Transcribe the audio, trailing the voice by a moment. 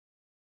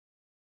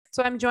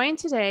So I'm joined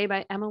today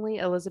by Emily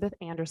Elizabeth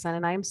Anderson,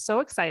 and I'm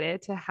so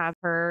excited to have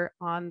her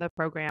on the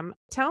program.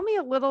 Tell me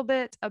a little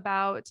bit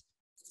about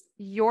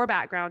your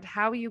background,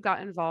 how you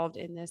got involved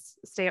in this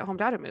stay-at-home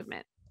daughter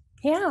movement.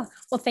 Yeah.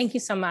 Well, thank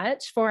you so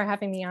much for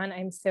having me on.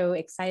 I'm so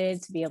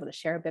excited to be able to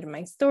share a bit of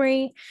my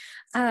story.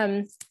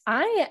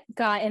 I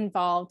got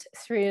involved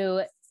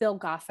through Bill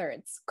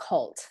Gothard's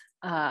cult,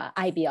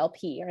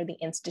 IBLP, or the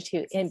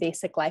Institute in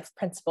Basic Life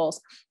Principles.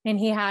 And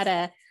he had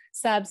a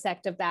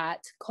subsect of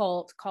that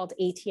cult called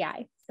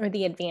ATI, or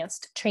the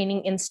Advanced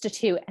Training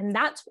Institute. And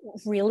that's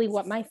really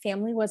what my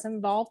family was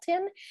involved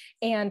in.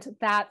 And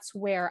that's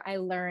where I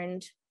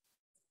learned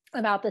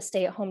about the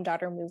stay-at-home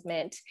daughter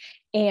movement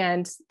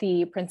and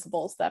the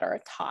principles that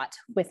are taught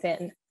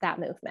within that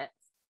movement.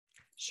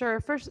 Sure.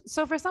 For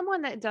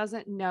someone that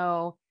doesn't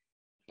know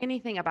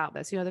anything about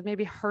this, they've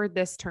maybe heard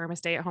this term, a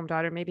stay-at-home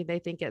daughter, maybe they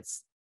think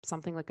it's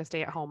something like a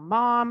stay-at-home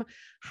mom.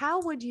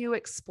 How would you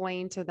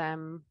explain to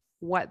them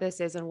what this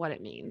is and what it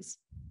means?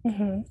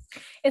 Mm-hmm.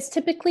 It's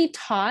typically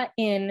taught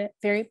in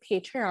very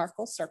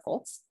patriarchal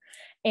circles,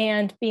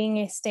 and being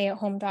a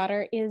stay-at-home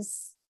daughter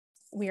is,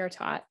 we are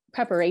taught,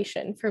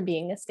 preparation for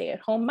being a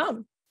stay-at-home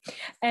mom.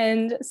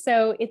 And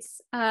so it's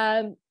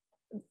the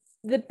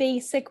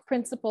basic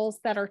principles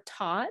that are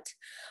taught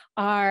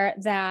are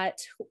that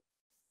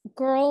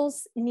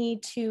girls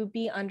need to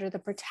be under the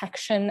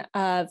protection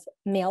of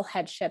male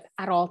headship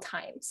at all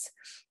times.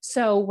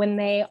 So when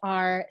they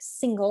are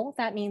single,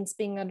 that means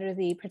being under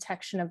the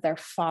protection of their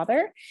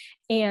father.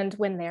 And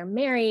when they're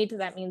married,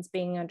 that means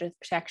being under the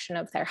protection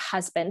of their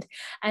husband.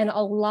 And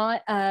a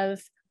lot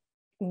of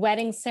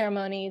wedding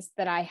ceremonies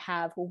that I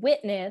have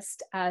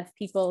witnessed of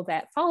people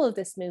that follow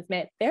this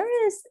movement, there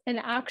is an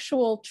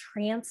actual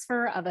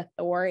transfer of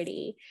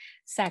authority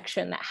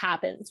section that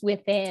happens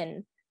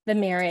within the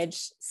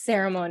marriage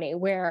ceremony,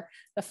 where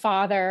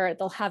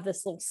they'll have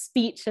this little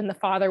speech and the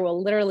father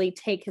will literally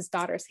take his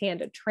daughter's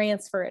hand and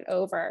transfer it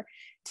over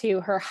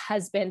to her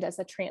husband as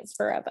a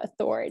transfer of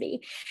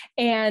authority.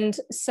 And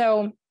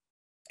so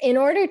in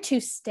order to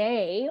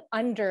stay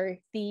under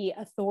the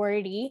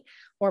authority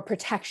or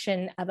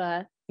protection of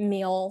a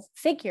male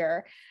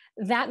figure,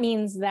 that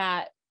means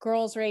that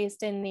girls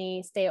raised in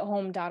the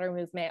stay-at-home daughter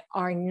movement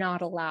are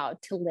not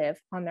allowed to live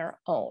on their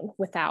own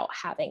without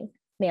having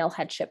male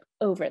headship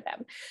over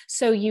them.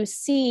 So you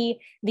see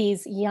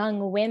these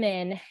young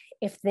women,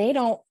 if they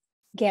don't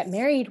get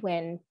married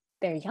when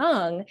they're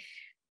young,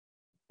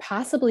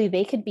 possibly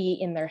they could be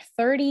in their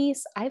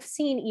 30s. I've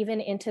seen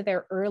even into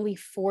their early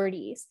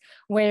 40s,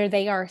 where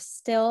they are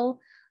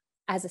still,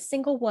 as a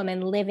single woman,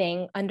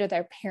 living under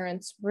their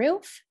parents'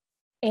 roof.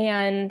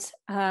 And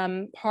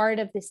part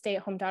of the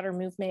stay-at-home daughter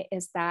movement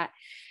is that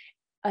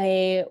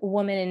a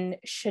woman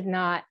should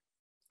not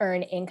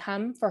earn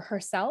income for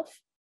herself,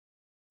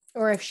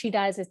 or if she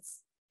does,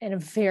 it's in a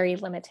very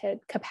limited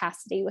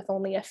capacity with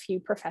only a few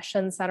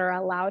professions that are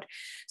allowed.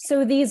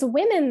 So these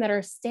women that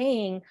are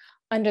staying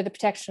under the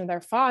protection of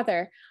their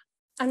father,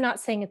 I'm not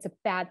saying it's a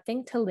bad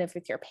thing to live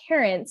with your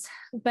parents,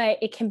 but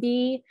it can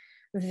be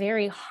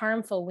very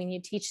harmful when you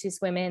teach these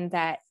women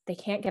that they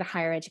can't get a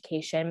higher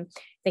education,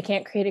 they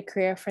can't create a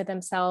career for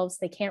themselves,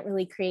 they can't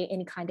really create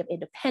any kind of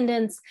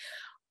independence.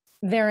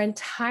 Their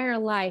entire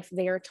life,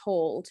 they are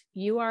told,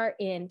 you are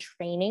in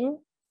training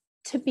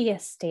to be a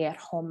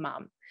stay-at-home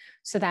mom.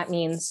 So that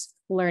means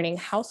learning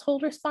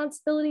household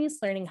responsibilities,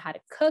 learning how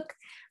to cook,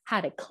 how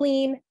to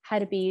clean, how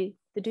to be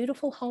the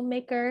dutiful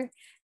homemaker,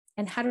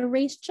 and how to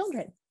raise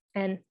children.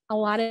 And a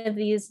lot of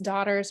these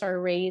daughters are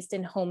raised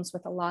in homes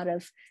with a lot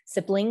of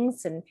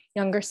siblings and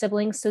younger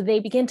siblings. So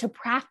they begin to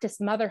practice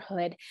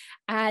motherhood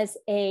as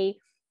a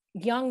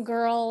young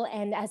girl,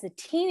 and as a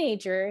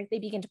teenager, they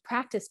begin to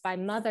practice by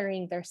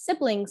mothering their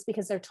siblings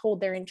because they're told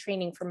they're in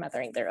training for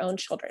mothering their own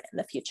children in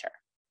the future.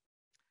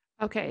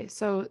 Okay,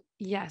 so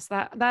yes,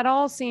 that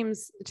all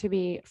seems to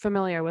be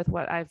familiar with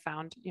what I've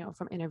found,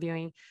 from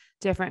interviewing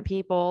different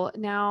people.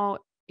 Now,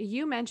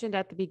 you mentioned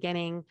at the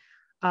beginning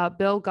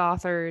Bill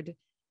Gothard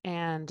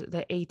and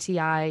the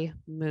ATI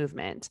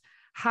movement.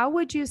 How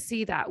would you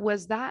see that?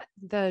 Was that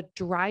the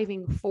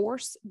driving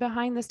force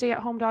behind the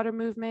stay-at-home daughter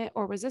movement,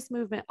 or was this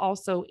movement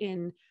also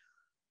in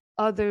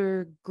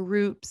other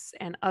groups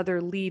and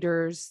other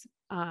leaders?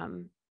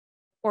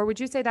 Or would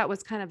you say that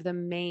was kind of the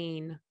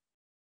main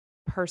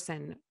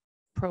person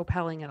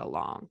propelling it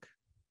along?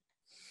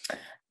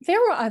 There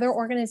were other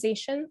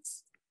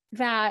organizations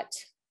that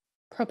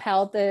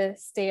propelled the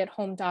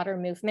stay-at-home daughter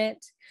movement.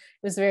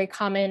 It was very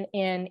common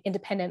in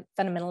independent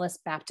fundamentalist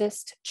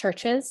Baptist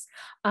churches.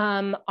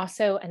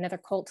 Also, another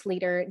cult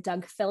leader,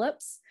 Doug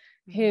Phillips,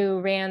 who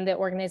ran the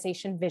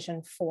organization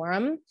Vision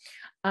Forum.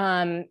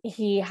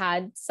 He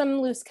had some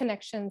loose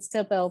connections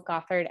to Bill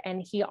Gothard,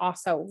 and he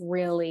also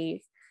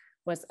really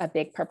was a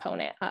big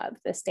proponent of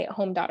the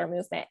stay-at-home daughter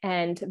movement.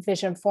 And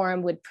Vision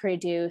Forum would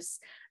produce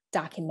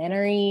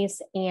documentaries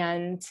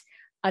and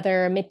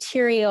other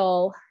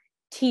material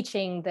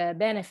teaching the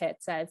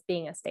benefits of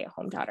being a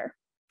stay-at-home daughter.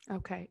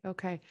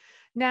 Okay.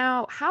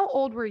 Now, how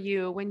old were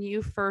you when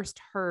you first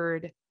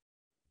heard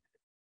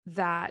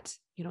that,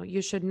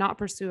 you should not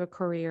pursue a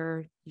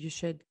career. You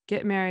should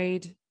get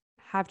married,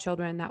 have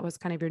children. That was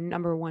kind of your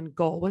number one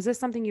goal. Was this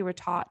something you were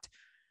taught?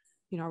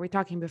 Are we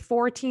talking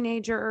before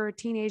teenage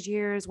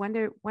years?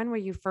 When were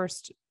you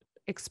first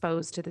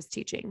exposed to this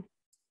teaching?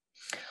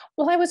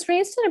 Well, I was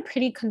raised in a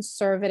pretty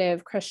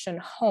conservative Christian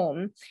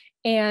home,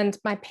 and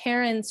my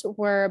parents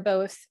were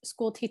both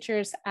school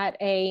teachers at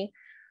a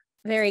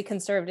very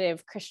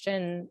conservative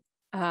Christian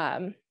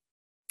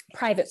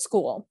private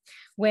school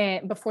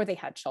before they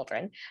had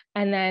children.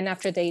 And then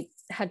after they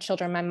had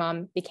children, my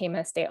mom became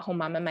a stay-at-home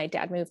mom and my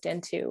dad moved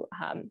into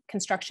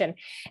construction.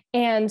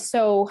 And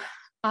so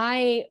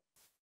I,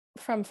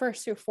 from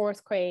first through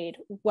fourth grade,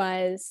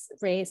 was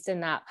raised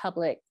in that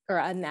public or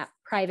in that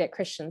private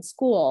Christian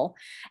school.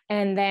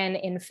 And then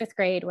in fifth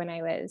grade, when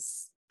I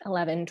was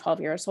 11,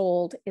 12 years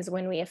old, is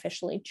when we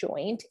officially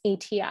joined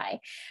ATI.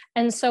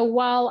 And so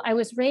while I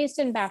was raised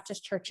in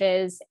Baptist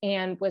churches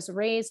and was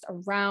raised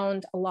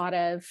around a lot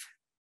of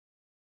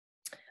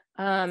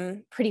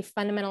pretty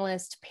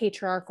fundamentalist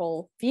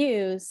patriarchal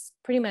views,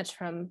 pretty much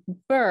from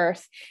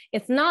birth,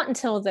 it's not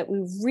until that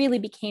we really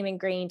became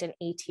ingrained in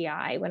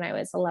ATI when I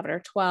was 11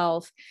 or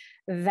 12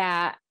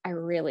 that I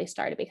really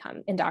started to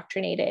become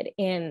indoctrinated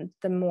in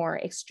the more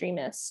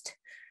extremist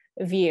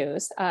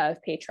views of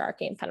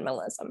patriarchy and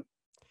fundamentalism.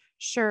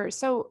 Sure.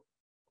 So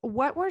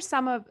what were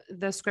some of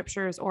the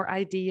scriptures or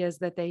ideas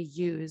that they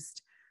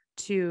used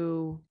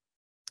to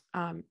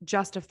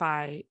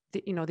justify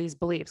these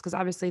beliefs? Because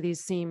obviously these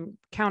seem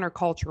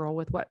countercultural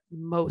with what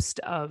most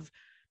of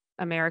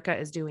America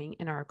is doing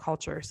in our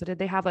culture. So did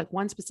they have like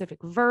one specific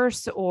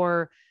verse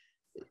or,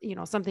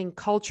 something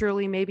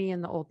culturally, maybe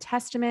in the Old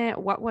Testament?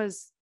 What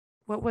was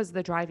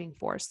the driving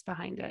force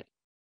behind it?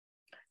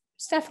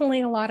 There's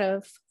definitely a lot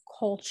of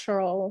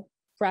cultural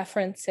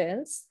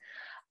references.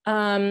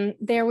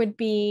 There would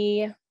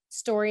be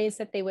stories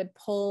that they would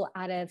pull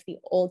out of the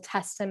Old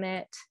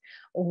Testament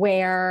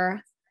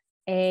where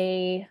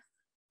they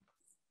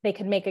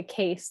could make a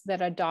case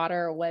that a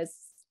daughter was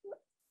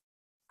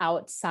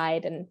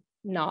outside and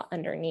not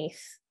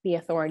underneath the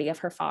authority of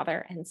her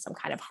father, and some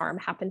kind of harm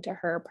happened to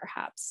her,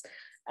 perhaps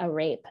a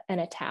rape, an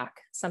attack,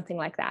 something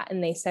like that.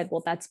 And they said,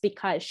 well, that's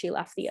because she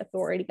left the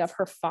authority of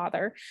her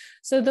father.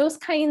 So those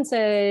kinds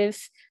of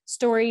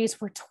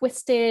stories were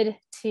twisted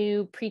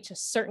to preach a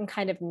certain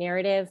kind of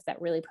narrative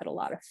that really put a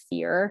lot of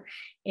fear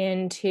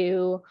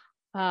into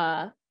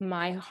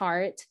my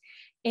heart.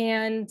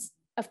 And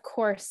of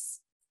course,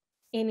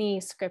 any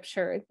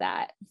scripture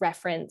that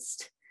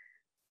referenced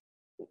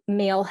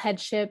male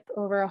headship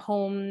over a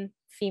home,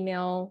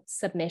 female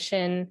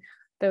submission,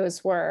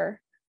 those were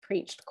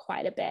preached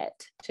quite a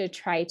bit to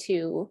try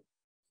to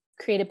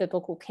create a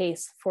biblical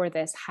case for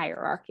this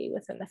hierarchy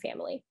within the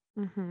family.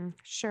 Mm-hmm.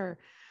 Sure.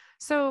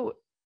 So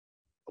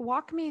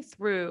walk me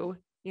through,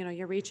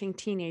 you're reaching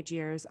teenage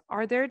years.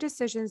 Are there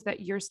decisions that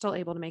you're still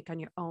able to make on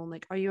your own?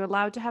 Like, are you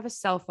allowed to have a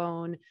cell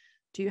phone?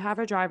 Do you have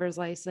a driver's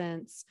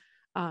license?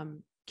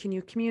 Can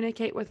you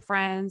communicate with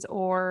friends?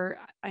 Or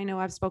I know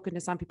I've spoken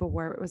to some people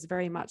where it was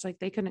very much like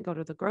they couldn't go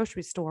to the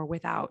grocery store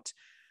without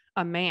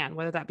a man,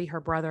 whether that be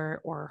her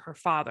brother or her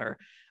father.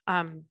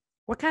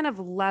 What kind of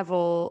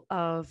level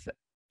of,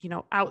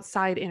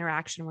 outside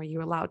interaction were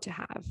you allowed to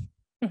have?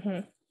 Mm-hmm.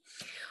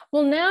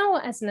 Well, now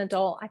as an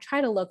adult, I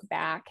try to look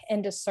back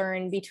and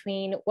discern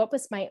between what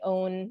was my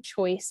own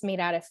choice made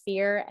out of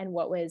fear and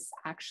what was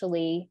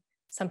actually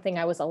something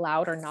I was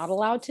allowed or not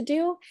allowed to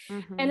do.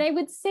 Mm-hmm. And I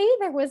would say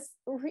there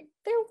weren't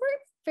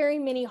very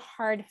many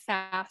hard,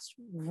 fast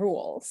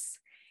rules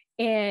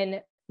in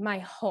my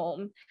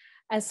home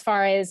as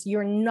far as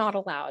you're not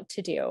allowed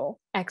to do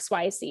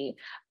XYZ,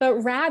 but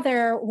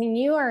rather when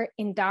you are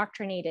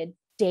indoctrinated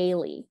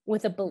daily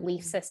with a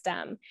belief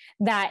system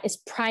that is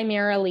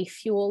primarily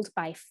fueled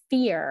by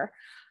fear,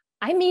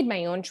 I made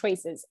my own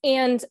choices.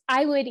 And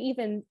I would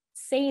even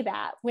say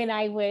that when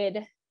I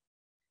would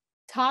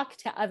talk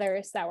to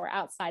others that were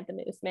outside the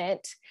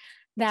movement,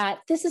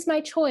 that this is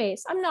my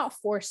choice. I'm not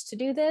forced to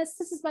do this.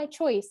 This is my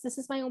choice. This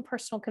is my own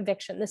personal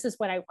conviction. This is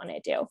what I want to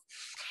do.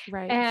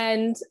 Right.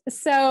 And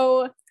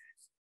so,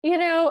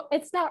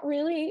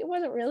 it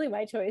wasn't really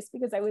my choice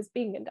because I was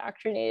being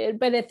indoctrinated.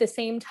 But at the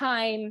same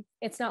time,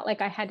 it's not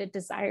like I had a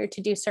desire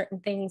to do certain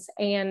things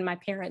and my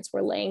parents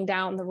were laying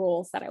down the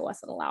rules that I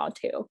wasn't allowed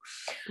to.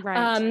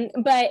 Right.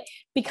 But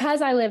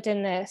because I lived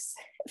in this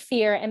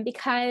fear, and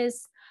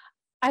because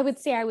I would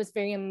say I was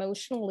very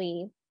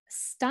emotionally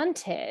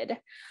stunted,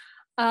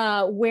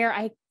 where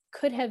I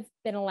could have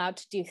been allowed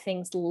to do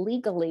things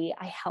legally,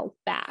 I held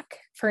back.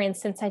 For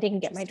instance, I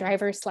didn't get my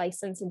driver's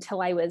license until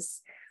I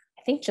was,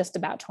 I think, just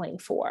about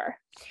 24.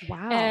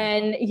 Wow.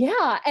 And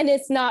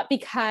it's not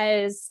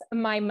because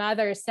my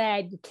mother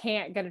said you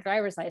can't get a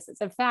driver's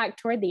license. In fact,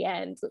 toward the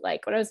end,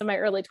 like when I was in my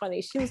early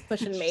 20s, she was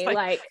pushing me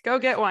like, go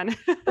get one.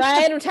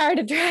 Right? I'm tired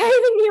of driving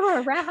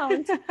you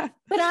around.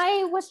 But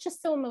I was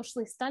just so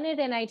emotionally stunted.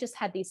 And I just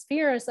had these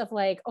fears of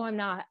like, oh, I'm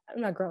not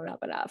grown up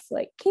enough.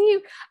 Like, I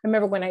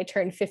remember when I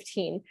turned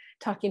 15,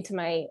 talking to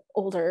my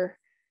older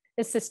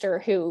sister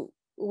who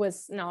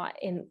was not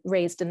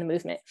raised in the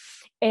movement.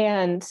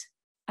 And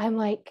I'm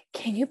like,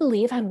 can you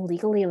believe I'm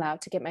legally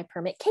allowed to get my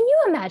permit? Can you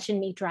imagine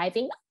me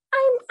driving?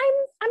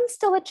 I'm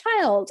still a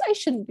child. I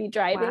shouldn't be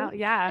driving. Wow.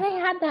 Yeah. And I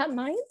had that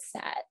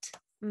mindset.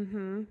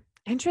 Mm-hmm.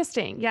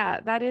 Interesting. Yeah,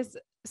 that is.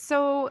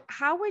 So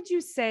how would you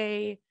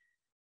say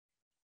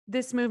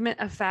this movement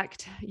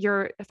affected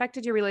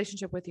your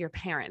relationship with your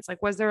parents?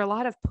 Like, was there a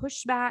lot of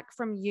pushback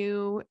from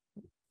you,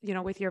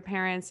 with your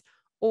parents,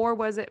 or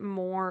was it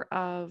more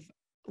of,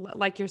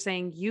 like you're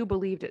saying, you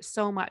believed it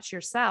so much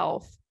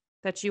yourself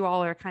that you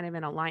all are kind of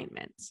in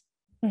alignment?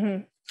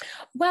 Mm-hmm.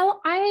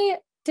 Well, I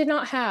did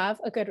not have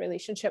a good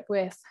relationship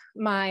with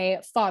my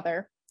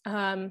father.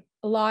 A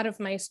lot of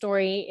my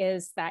story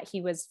is that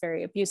he was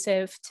very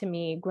abusive to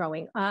me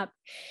growing up.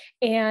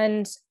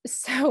 And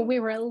so we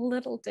were a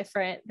little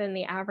different than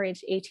the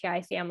average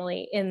ATI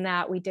family in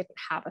that we didn't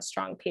have a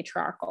strong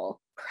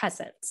patriarchal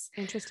presence.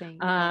 Interesting.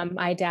 Okay.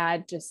 My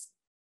dad just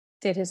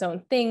did his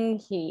own thing.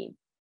 He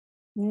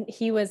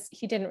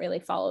didn't really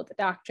follow the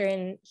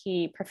doctrine.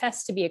 He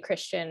professed to be a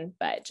Christian,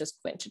 but just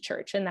went to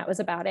church, and that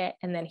was about it.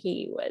 And then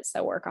he was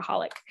a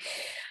workaholic.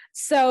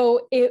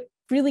 So it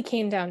really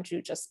came down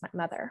to just my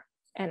mother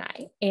and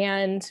I,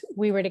 and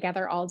we were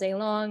together all day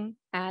long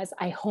as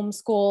I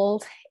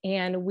homeschooled,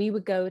 and we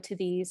would go to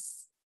these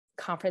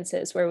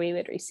conferences where we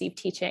would receive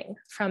teaching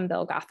from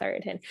Bill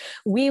Gothard, and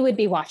we would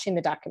be watching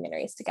the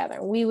documentaries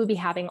together. We would be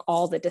having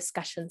all the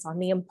discussions on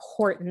the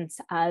importance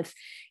of,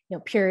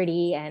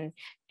 purity and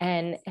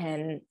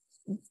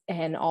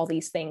all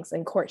these things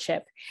in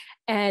courtship.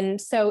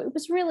 And so it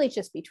was really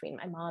just between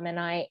my mom and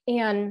I.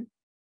 And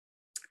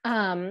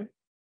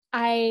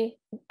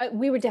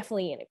we were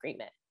definitely in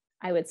agreement.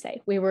 I would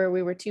say we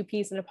were two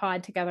peas in a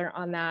pod together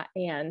on that,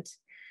 and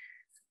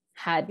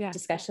had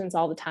discussions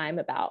all the time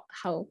about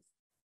how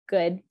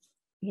good,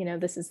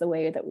 this is the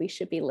way that we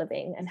should be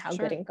living, and how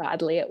good and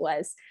godly it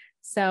was.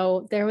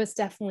 So there was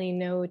definitely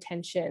no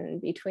tension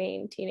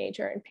between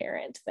teenager and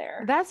parent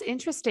there. That's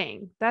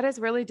interesting. That is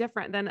really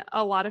different than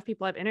a lot of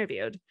people I've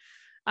interviewed,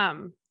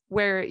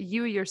 where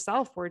you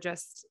yourself were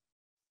just,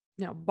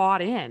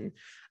 bought in.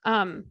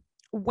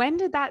 When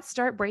did that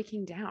start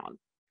breaking down,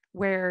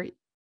 where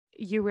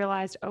you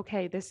realized,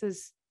 okay,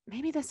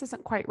 maybe this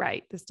isn't quite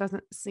right. This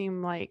doesn't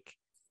seem like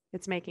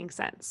it's making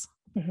sense.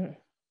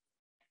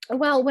 Mm-hmm.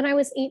 Well, when I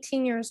was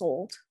 18 years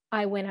old,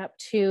 I went up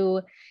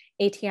to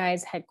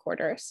ATI's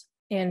headquarters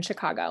in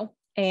Chicago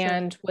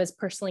and was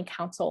personally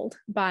counseled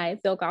by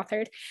Bill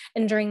Gothard.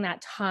 And during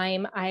that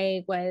time,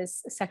 I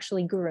was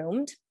sexually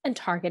groomed and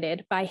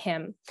targeted by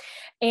him.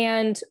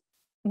 And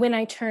when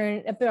I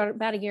turned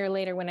about a year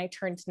later, when I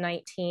turned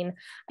 19,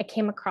 I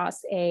came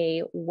across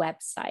a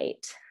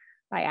website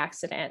by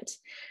accident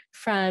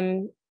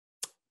from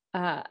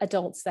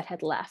adults that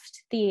had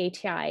left the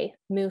ATI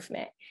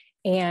movement.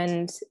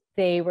 And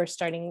they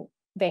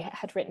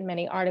had written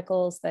many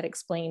articles that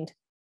explained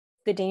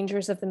the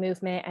dangers of the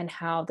movement and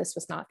how this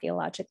was not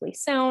theologically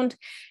sound.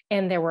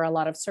 And there were a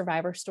lot of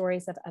survivor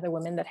stories of other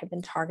women that had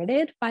been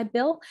targeted by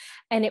Bill.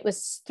 And it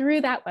was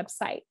through that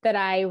website that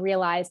I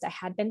realized I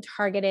had been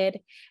targeted.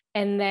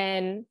 And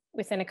then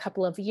within a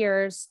couple of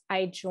years,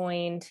 I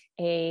joined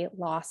a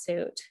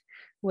lawsuit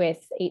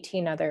with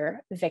 18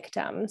 other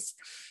victims.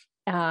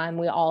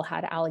 We all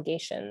had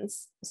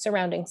allegations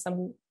surrounding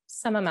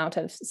some amount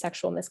of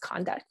sexual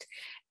misconduct.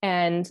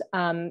 And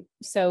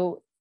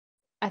so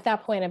at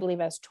that point, I believe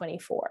I was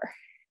 24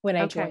 when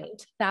I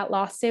joined that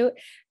lawsuit.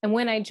 And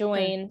when I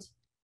joined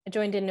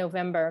in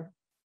November.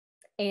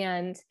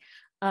 And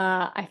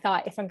I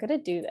thought, if I'm going to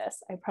do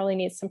this, I probably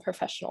need some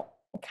professional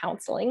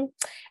counseling.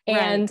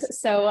 And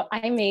so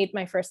I made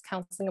my first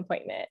counseling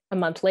appointment a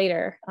month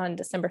later on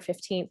December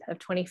 15th of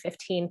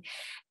 2015.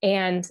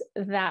 And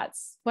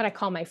that's what I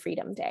call my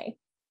freedom day.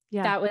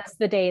 Yeah. That was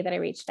the day that I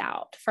reached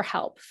out for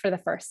help for the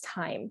first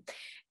time.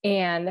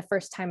 And the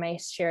first time I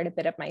shared a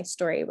bit of my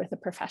story with a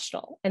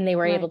professional, and they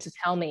were able to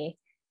tell me,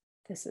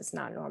 this is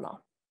not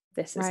normal.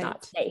 This is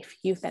not safe.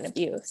 You've been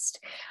abused.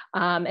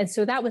 And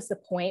so that was the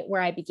point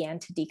where I began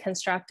to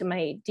deconstruct. And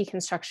my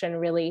deconstruction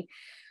really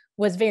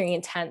was very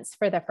intense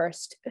for the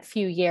first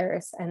few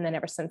years. And then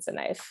ever since then,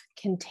 I've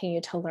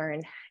continued to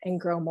learn and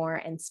grow more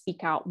and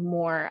speak out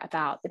more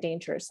about the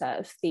dangers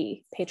of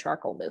the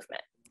patriarchal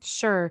movement.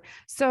 Sure.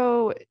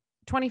 So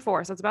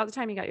 24. So it's about the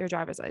time you got your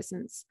driver's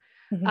license.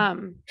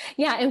 Mm-hmm.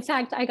 Yeah. In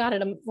fact, I got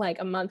it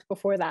a month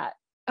before that.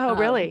 Oh,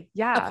 really?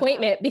 Yeah.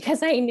 Appointment,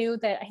 because I knew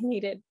that I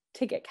needed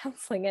to get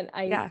counseling, and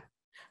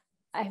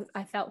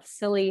I felt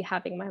silly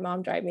having my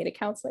mom drive me to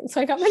counseling.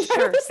 So I got my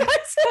driver's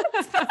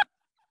license.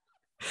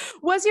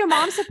 Was your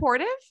mom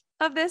supportive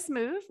of this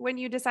move when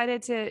you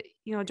decided to,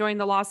 join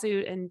the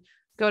lawsuit and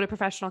go to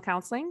professional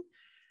counseling?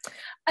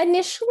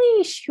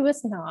 Initially, she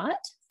was not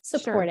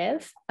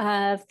supportive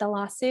of the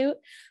lawsuit.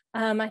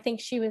 I think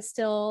she was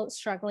still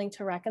struggling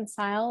to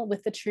reconcile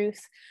with the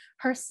truth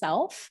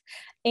herself.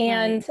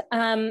 And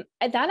that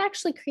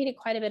actually created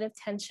quite a bit of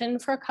tension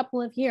for a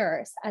couple of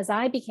years as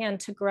I began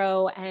to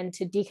grow and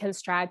to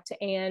deconstruct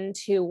and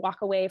to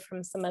walk away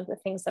from some of the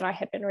things that I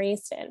had been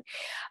raised in.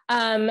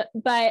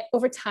 But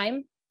over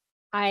time,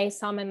 I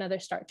saw my mother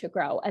start to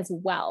grow as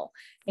well.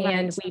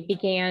 And Right. we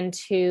began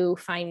to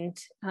find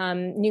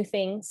new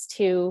things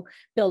to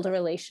build a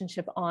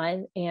relationship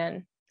on.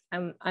 And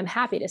I'm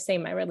happy to say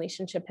my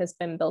relationship has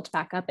been built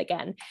back up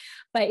again.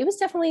 But it was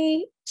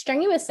definitely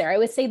strenuous there. I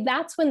would say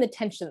that's when the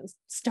tensions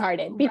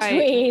started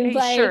between Right.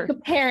 like Sure. a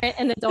parent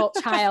and adult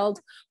child,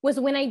 was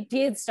when I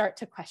did start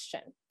to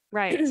question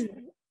Right.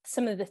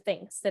 some of the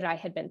things that I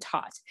had been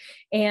taught.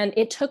 And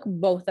it took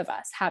both of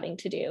us having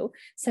to do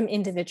some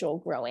individual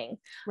growing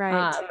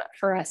Right.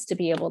 for us to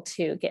be able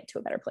to get to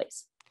a better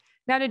place.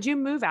 Now, did you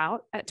move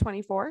out at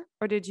 24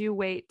 or did you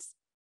wait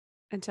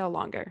until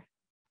longer?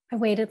 I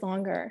waited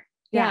longer.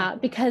 Yeah. Yeah,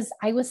 because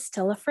I was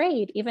still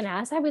afraid. Even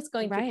as I was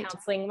going through Right.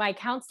 counseling, my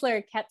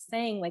counselor kept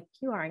saying, like,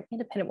 you are an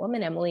independent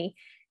woman, Emily.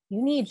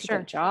 You need to get Sure.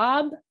 a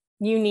job.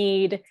 You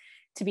need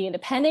to be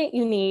independent.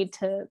 You need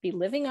to be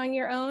living on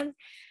your own.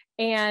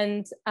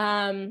 And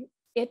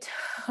it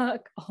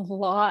took a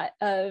lot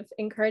of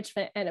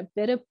encouragement and a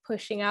bit of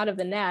pushing out of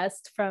the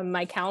nest from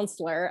my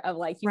counselor of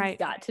like, you've Right.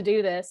 got to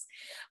do this,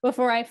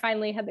 before I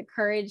finally had the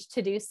courage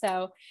to do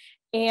so.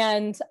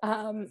 And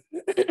I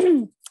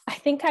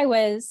think I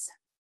was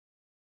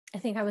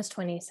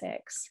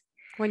 26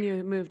 When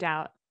you moved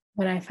out.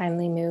 when I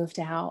finally moved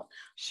out.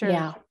 Sure.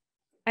 Yeah.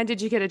 And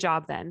did you get a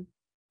job then?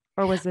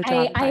 Or was the I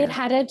job had prior?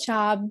 had a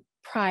job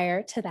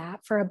prior to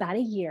that for about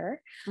a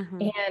year.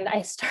 Mhm. And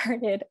I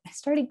started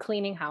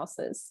cleaning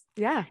houses,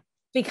 Yeah.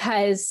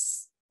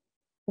 because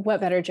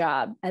what better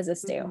job as a Mhm.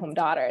 stay-at-home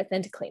daughter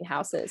than to clean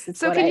houses? It's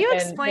So what can I've you been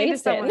explain to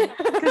raised in. someone,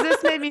 because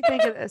this made me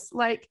think of this,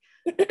 like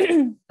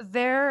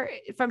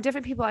from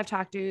different people I've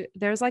talked to,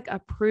 there's like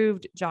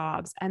approved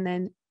jobs and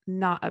then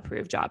not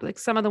approved jobs. Like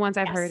some of the ones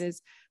I've heard Yes.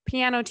 is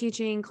piano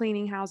teaching,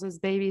 cleaning houses,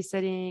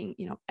 babysitting,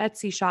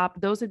 Etsy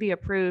shop. Those would be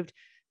approved.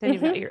 Then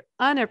you've got Mhm. your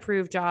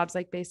unapproved jobs,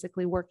 like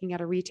basically working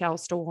at a retail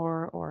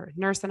store or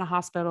nurse in a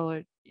hospital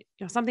or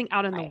something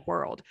out in the Right.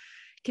 world.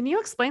 Can you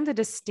explain the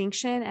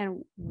distinction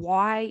and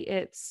why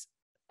it's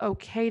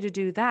okay to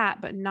do that,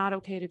 but not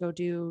okay to go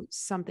do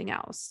something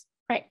else?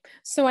 Right.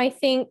 So I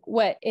think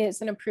what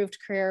is an approved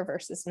career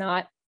versus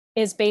not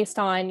is based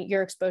on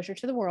your exposure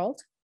to the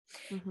world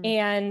Mhm.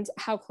 and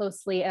how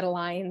closely it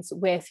aligns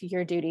with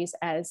your duties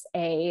as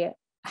a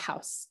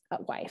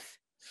housewife.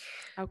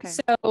 Okay.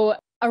 So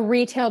a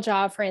retail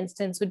job, for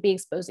instance, would be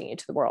exposing you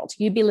to the world.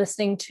 You'd be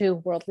listening to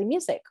worldly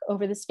music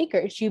over the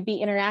speakers. You'd be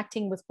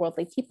interacting with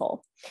worldly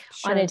people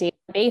on a Sure. daily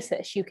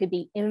basis. You could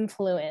be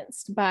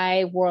influenced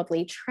by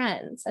worldly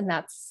trends, and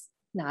that's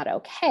not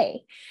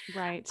okay.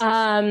 Right.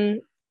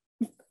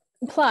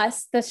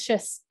 Plus,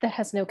 that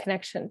has no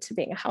connection to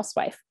being a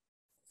housewife.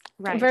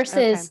 Right. Okay.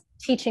 Versus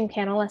teaching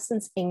piano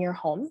lessons in your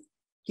home.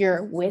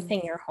 You're Mhm. within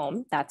your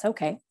home. That's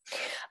okay.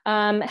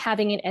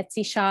 Having an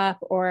Etsy shop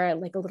or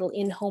like a little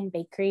in-home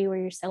bakery where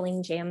you're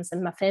selling jams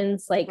and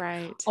muffins, like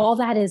Right. all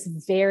that is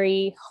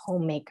very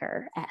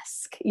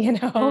homemaker-esque, So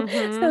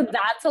Mhm.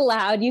 that's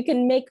allowed. You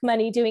can make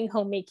money doing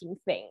homemaking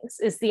things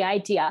is the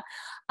idea.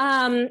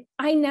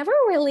 I never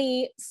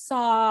really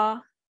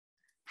saw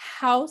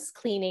house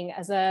cleaning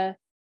as a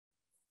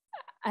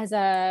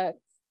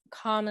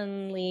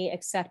commonly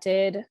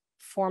accepted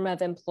form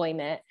of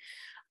employment.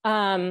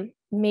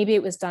 Maybe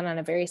it was done on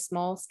a very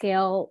small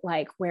scale,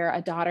 like where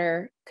a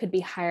daughter could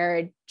be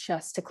hired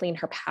just to clean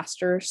her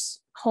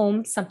pastor's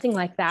home, something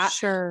like that.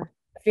 Sure.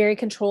 Very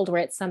controlled,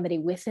 where it's somebody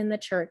within the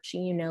church,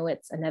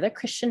 it's another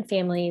Christian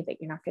family, that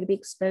you're not going to be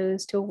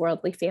exposed to a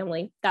worldly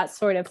family, that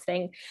sort of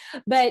thing.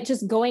 But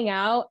just going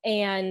out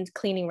and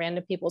cleaning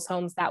random people's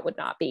homes, that would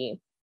not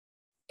be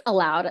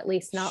allowed, at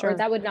least not, Sure. or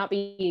that would not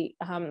be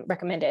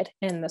recommended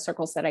in the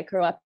circles that I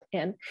grew up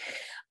in.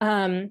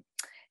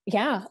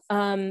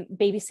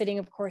 Babysitting,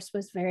 of course,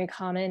 was very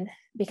common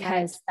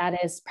because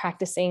that is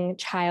practicing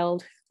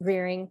child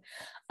rearing.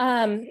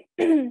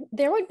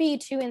 There would be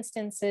two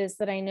instances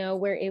that I know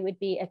where it would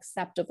be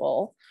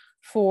acceptable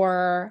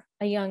for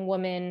a young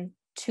woman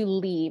to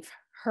leave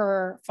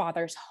her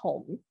father's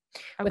home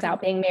without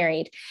being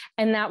married.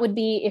 And that would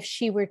be if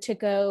she were to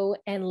go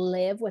and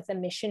live with a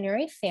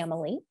missionary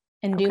family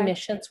and do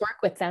missions work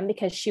with them,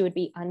 because she would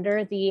be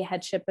under the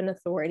headship and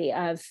authority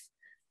of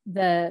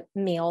the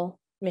male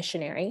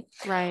missionary.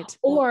 Right.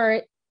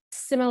 Or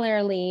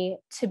similarly,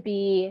 to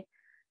be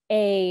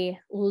a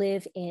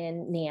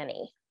live-in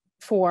nanny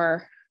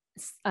for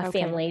a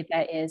family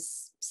that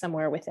is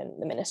somewhere within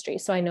the ministry.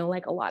 So I know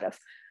like a lot of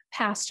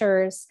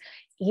pastors,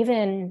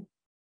 even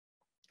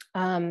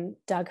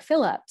Doug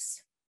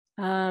Phillips,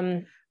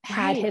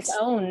 had his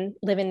own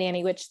live-in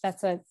nanny, which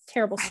that's a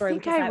terrible story. I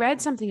think I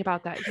read something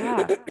about that.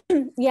 Yeah.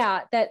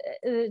 Yeah, that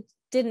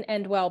didn't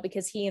end well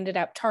because he ended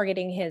up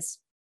targeting his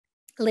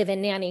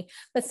live-in nanny.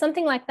 But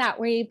something like that,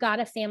 where you've got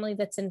a family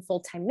that's in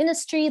full-time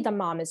ministry, the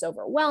mom is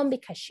overwhelmed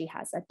because she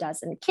has a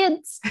dozen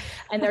kids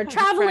and they're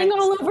traveling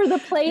all over the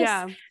place.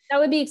 Yeah. That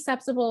would be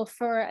acceptable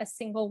for a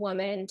single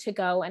woman to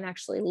go and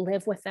actually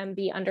live with them,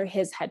 be under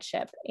his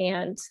headship,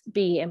 and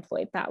be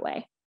employed that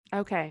way.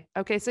 Okay.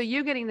 So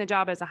you getting the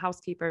job as a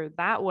housekeeper,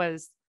 that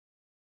was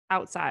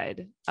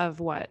outside of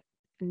what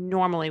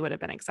normally would have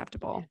been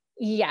acceptable.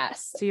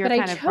 Yes. So you're But I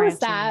kind of chose branching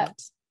that.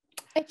 out.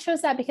 I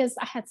chose that because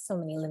I had so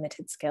many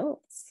limited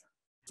skills.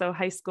 So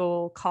high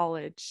school,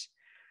 college,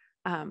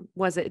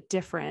 was it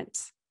different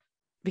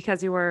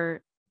because you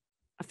were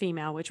a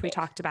female, which we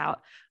talked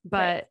about, but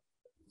Right.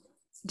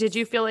 did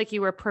you feel like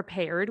you were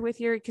prepared with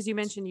your, because you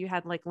mentioned you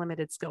had like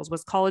limited skills.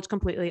 Was college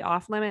completely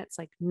off limits,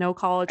 like no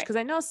college? Right. Because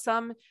I know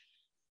some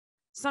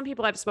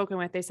people I've spoken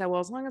with, they said,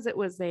 well, as long as it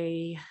was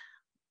a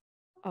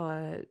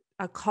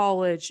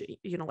college,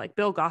 like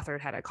Bill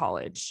Gothard had a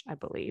college, I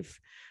believe.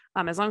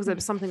 As long as it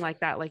was something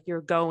like that, like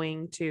you're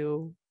going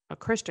to a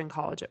Christian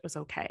college, it was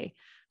okay.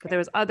 But there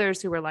was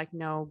others who were like,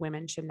 no,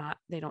 women should not,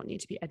 they don't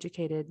need to be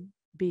educated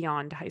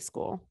beyond high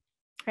school.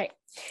 Right.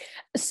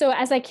 So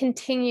as I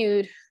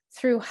continued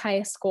through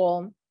high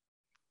school,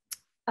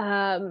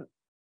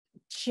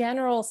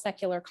 general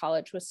secular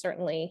college was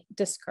certainly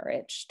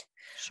discouraged.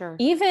 Sure.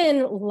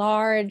 Even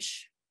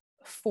large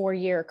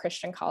 4-year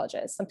Christian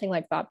colleges, something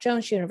like Bob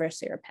Jones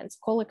University or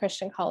Pensacola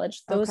Christian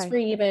College, those were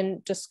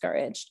even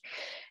discouraged.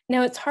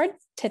 Now, it's hard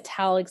to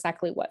tell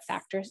exactly what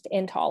factors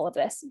into all of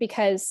this,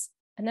 because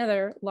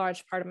another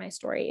large part of my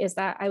story is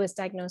that I was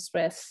diagnosed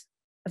with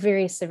a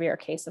very severe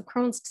case of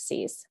Crohn's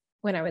disease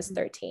when I was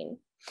 13.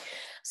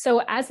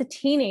 So as a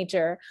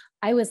teenager,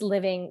 I was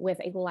living with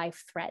a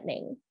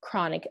life-threatening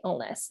chronic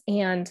illness,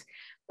 and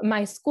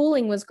my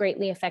schooling was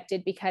greatly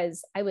affected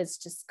because I was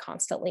just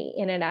constantly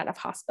in and out of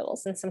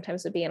hospitals, and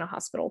sometimes would be in a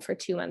hospital for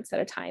 2 months at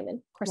a time. And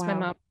of course, my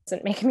mom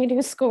wasn't making me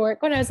do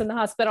schoolwork when I was in the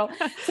hospital.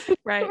 So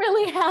we didn't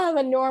really have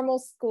a normal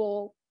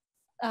school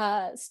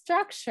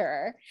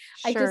structure.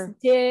 Sure.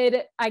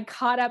 I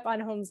caught up on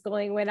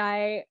homeschooling when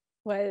I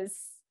was,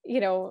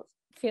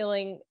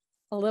 feeling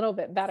a little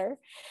bit better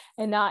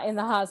and not in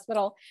the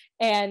hospital.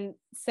 And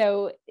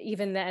so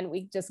even then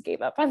we just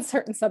gave up on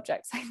certain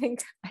subjects. I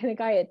think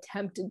I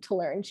attempted to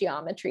learn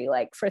geometry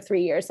like for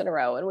 3 years in a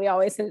row, and we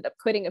always ended up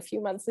quitting a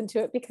few months into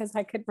it because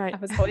I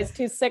was always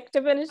too sick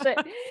to finish it.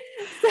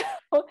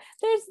 So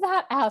there's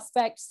that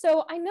aspect.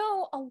 So I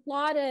know a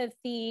lot of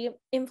the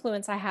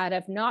influence I had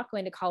of not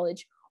going to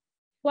college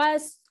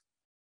was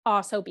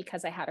also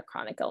because I had a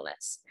chronic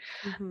illness.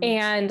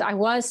 And I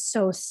was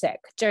so sick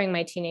during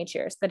my teenage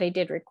years that I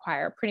did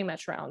require pretty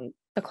much round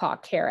the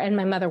clock care. And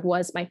my mother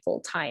was my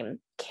full-time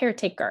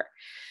caretaker.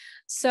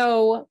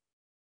 So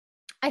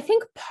I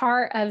think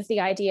part of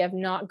the idea of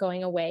not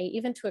going away,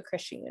 even to a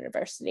Christian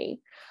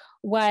university,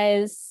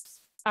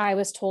 was I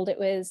was told it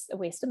was a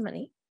waste of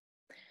money,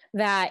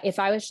 that if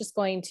I was just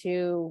going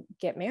to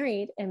get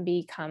married and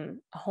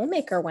become a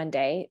homemaker one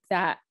day,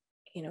 that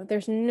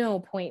there's no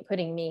point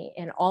putting me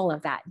in all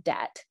of that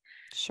debt.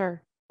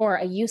 Sure. Or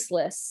a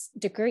useless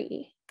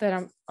degree that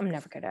I'm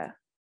never going to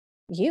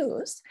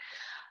use.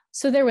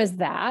 So there was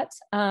that,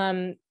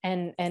 and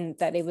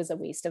that it was a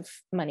waste of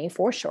money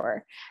for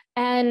sure.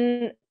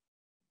 And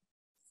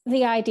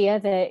the idea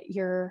that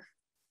you're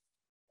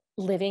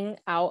living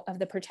out of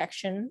the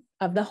protection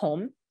of the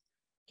home,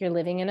 you're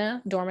living in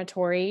a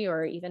dormitory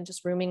or even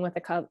just rooming with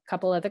a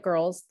couple other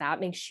girls, that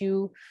makes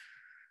you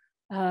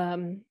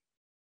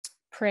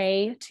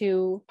prey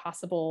to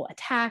possible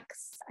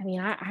attacks. I mean,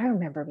 I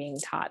remember being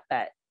taught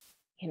that,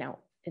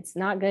 it's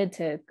not good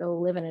to go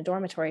live in a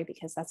dormitory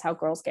because that's how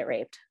girls get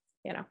raped,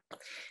 because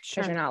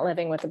you're not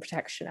living with the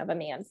protection of a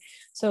man.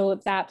 So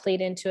that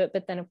played into it.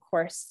 But then, of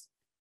course,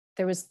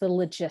 there was the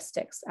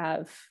logistics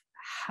of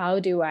how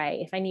do I,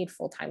 if I need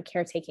full-time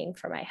caretaking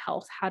for my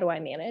health, how do I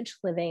manage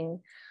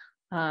living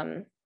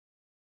on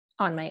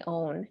my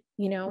own,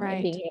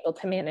 and being able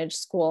to manage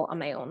school on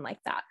my own like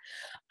that.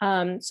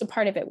 So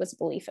part of it was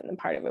belief, and then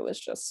part of it was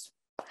just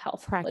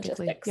health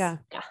logistics.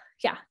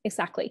 Yeah,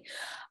 exactly.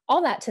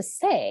 All that to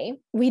say,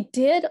 we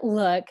did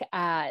look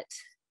at,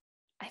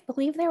 I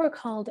believe they were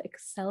called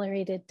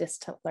accelerated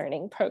distant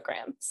learning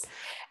programs.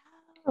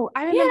 Oh,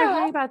 I remember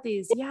hearing about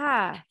these.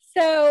 Yeah.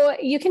 So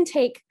you can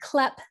take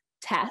CLEP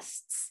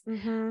tests,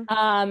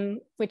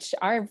 which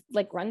are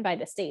like run by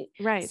the state.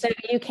 Right. So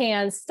you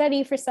can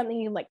study for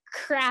something like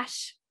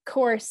crash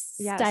course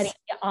study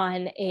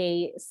on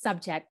a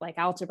subject like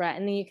algebra,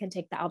 and then you can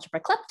take the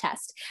algebra CLEP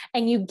test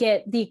and you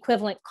get the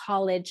equivalent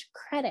college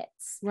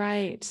credits.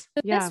 Right.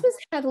 So this was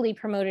heavily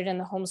promoted in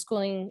the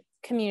homeschooling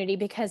community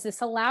because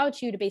this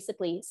allowed you to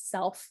basically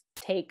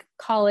self-take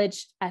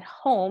college at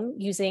home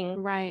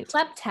using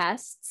CLEP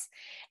tests.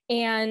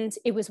 And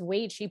it was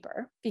way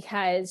cheaper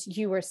because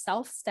you were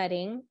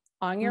self-studying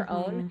on your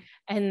own,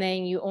 and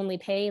then you only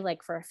pay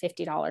like for a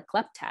 $50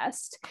 CLEP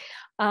test.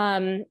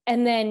 And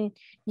then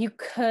you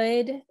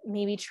could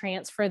maybe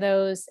transfer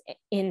those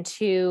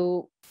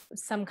into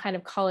some kind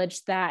of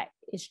college that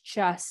is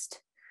just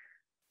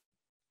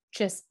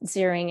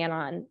zeroing in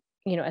on,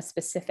 a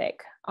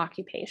specific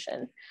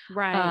occupation.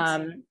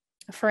 Right.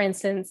 For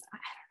instance,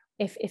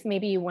 if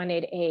maybe you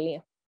wanted a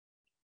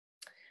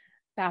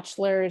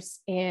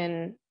bachelor's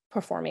in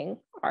performing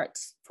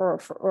arts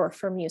for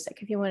music,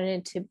 if you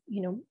wanted to,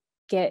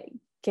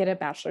 get a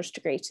bachelor's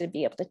degree to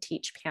be able to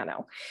teach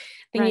piano,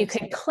 then you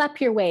could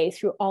CLEP your way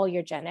through all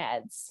your gen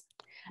eds.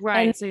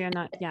 Right. So you're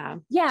not, yeah.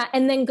 Yeah.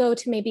 And then go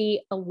to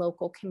maybe a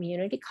local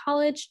community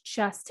college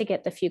just to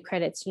get the few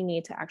credits you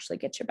need to actually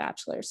get your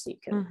bachelor's so you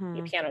can be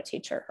a piano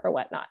teacher or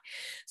whatnot.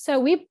 So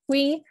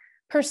we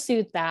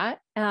pursued that.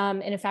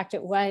 And in fact,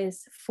 it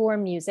was for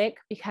music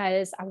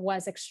because I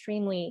was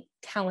extremely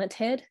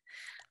talented.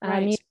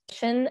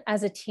 Musician.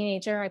 As a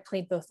teenager, I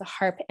played both the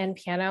harp and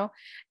piano,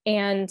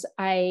 and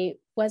I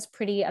was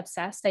pretty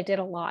obsessed. I did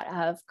a lot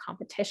of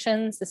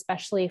competitions,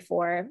 especially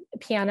for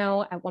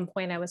piano. At one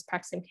point, I was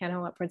practicing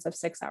piano upwards of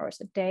 6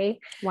 hours a day.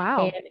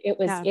 Wow. And it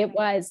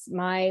was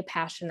my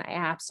passion. I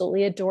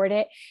absolutely adored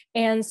it.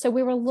 And so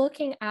we were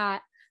looking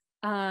at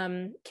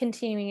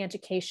continuing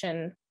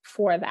education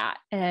for that,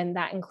 and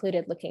that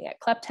included looking at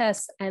CLEP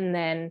tests and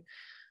then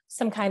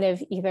some kind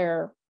of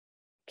either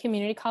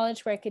community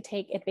college where I could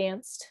take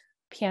advanced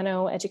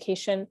piano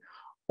education,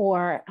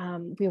 or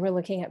we were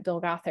looking at Bill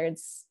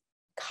Gothard's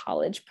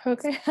college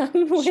program,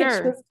 which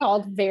was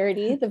called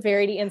Verity, the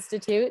Verity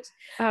Institute.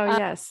 Oh,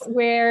 yes.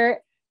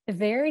 Where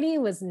Verity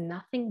was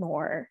nothing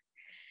more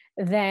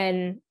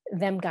than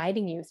them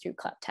guiding you through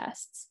CLEP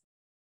tests.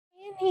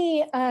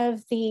 Any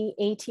of the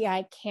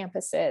ATI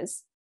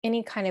campuses,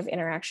 any kind of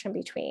interaction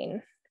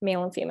between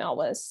male and female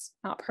was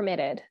not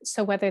permitted.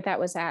 So whether that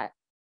was at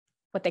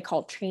what they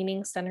called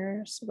training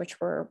centers,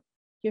 which were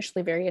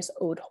usually various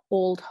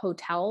old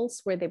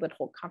hotels where they would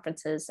hold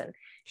conferences, and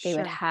they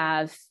would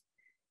have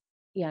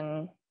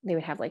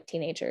like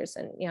teenagers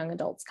and young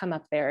adults come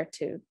up there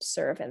to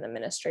serve in the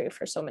ministry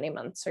for so many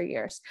months or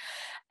years.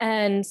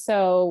 And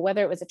so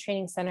whether it was a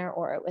training center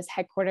or it was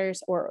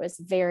headquarters or it was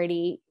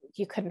Verity,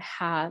 you couldn't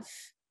have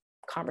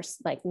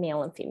like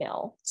male and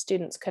female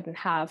students couldn't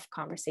have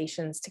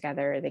conversations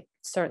together.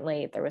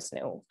 There was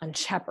no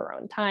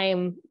unchaperoned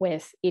time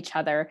with each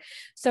other.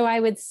 So I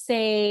would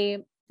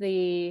say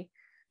the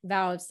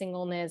vow of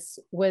singleness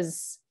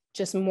was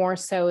just more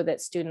so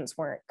that students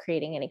weren't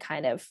creating any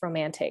kind of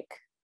romantic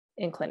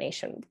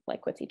inclination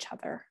like with each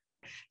other.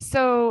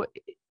 So,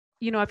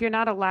 if you're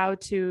not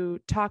allowed to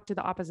talk to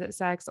the opposite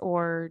sex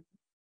or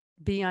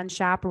be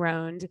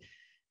unchaperoned,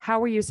 how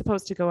were you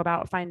supposed to go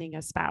about finding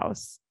a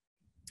spouse?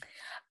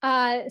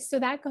 So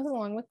that goes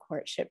along with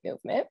courtship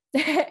movement.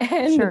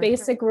 And the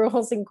basic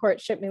rules in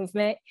courtship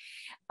movement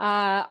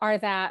are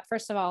that,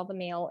 first of all, the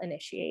male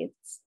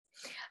initiates.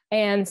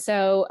 And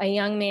so a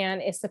young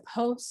man is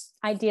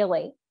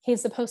ideally,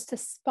 he's supposed to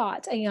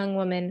spot a young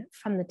woman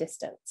from the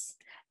distance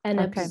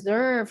and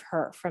observe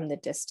her from the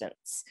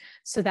distance.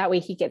 So that way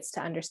he gets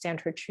to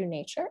understand her true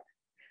nature,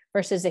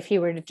 versus if he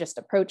were to just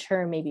approach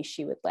her, maybe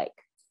she would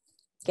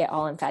get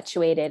all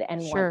infatuated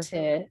and want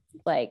to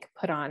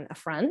put on a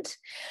front.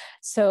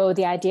 So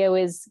the idea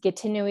was get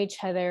to know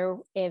each other.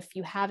 If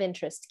you have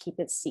interest, keep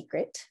it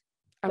secret,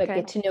 but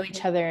get to know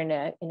each other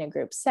in a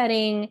group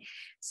setting.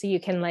 So you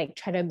can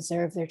try to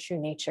observe their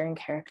true nature and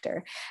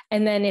character.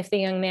 And then if the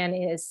young man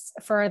is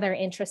further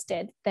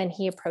interested, then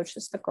he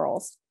approaches the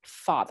girl's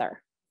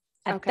father.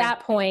 At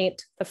that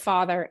point, the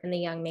father and the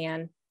young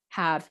man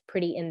have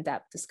pretty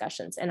in-depth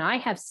discussions. And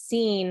I've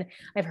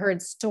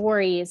heard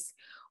stories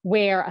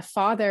where a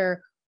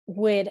father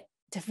would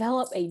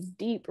develop a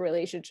deep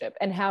relationship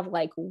and have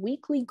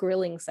weekly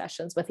grilling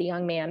sessions with a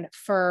young man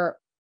for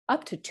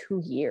up to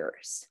 2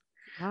 years,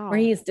 where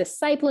he's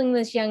discipling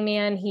this young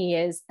man. He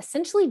is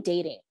essentially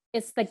dating.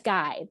 It's the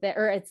guy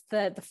it's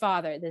the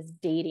father that's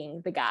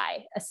dating the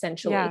guy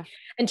essentially,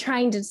 and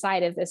trying to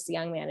decide if this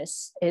young man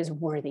is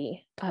worthy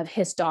of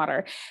his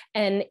daughter.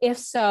 And if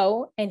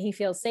so, and he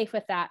feels safe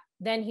with that,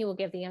 then he will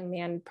give the young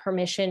man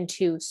permission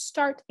to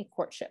start a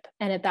courtship.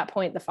 And at that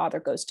point, the father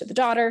goes to the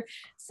daughter,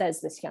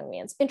 says, this young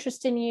man's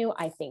interested in you.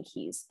 I think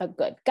he's a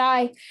good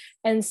guy.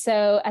 And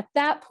so at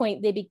that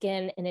point, they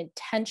begin an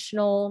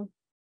intentional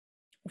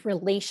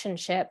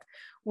relationship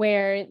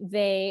where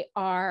they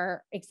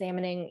are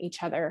examining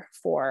each other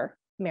for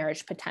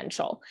marriage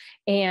potential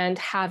and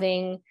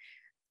having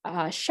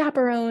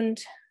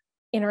chaperoned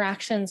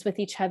interactions with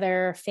each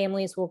other.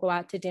 Families will go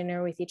out to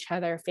dinner with each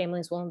other.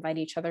 Families will invite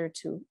each other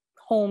to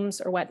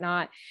homes or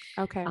whatnot.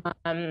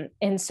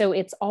 And so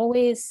it's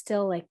always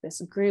still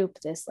this group,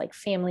 this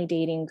family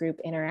dating group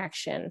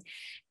interaction.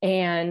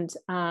 And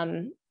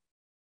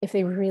if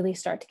they really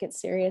start to get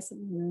serious,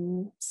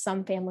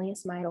 some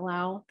families might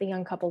allow the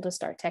young couple to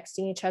start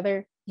texting each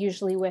other,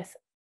 usually with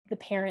the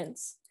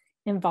parents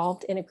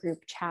involved in a group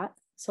chat.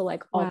 So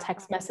all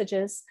text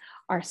messages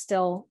are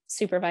still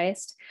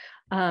supervised.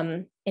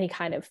 Any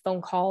kind of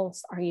phone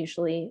calls are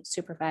usually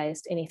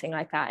supervised, anything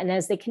like that. And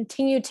as they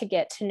continue to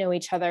get to know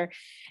each other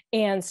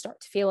and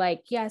start to feel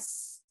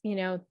yes,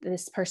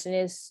 this person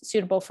is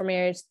suitable for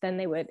marriage, then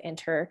they would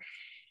enter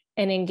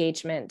an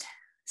engagement,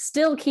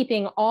 still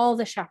keeping all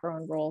the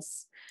chaperone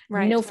rules,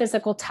 no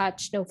physical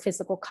touch, no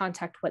physical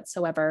contact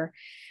whatsoever.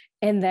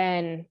 And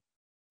then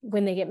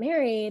when they get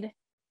married,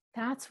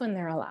 that's when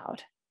they're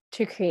allowed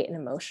to create an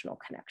emotional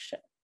connection.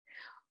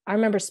 I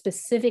remember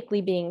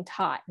specifically being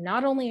taught,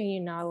 not only are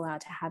you not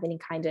allowed to have any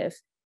kind of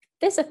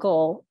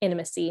physical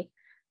intimacy,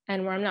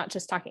 and where I'm not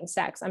just talking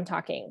sex, I'm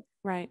talking,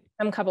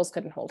 some couples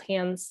couldn't hold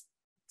hands,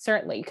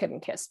 certainly you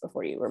couldn't kiss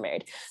before you were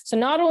married. So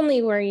not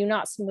only were you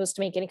not supposed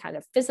to make any kind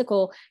of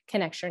physical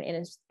connection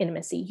and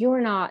intimacy,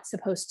 you're not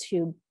supposed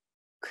to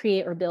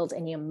create or build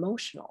any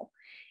emotional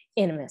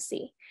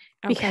intimacy,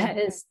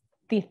 because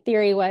the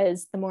theory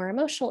was the more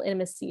emotional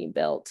intimacy you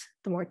built,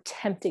 the more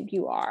tempted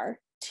you are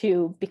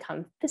to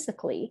become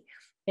physically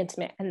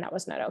intimate, and that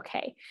was not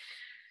okay.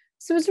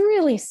 So it was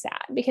really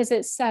sad because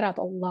it set up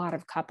a lot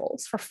of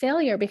couples for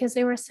failure because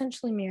they were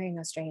essentially marrying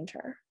a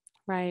stranger.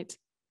 Right.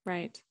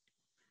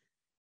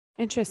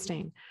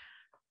 Interesting.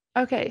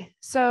 Okay.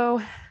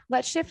 So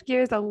let's shift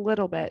gears a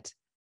little bit.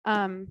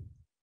 The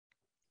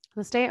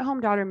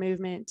stay-at-home daughter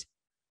movement,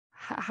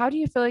 how do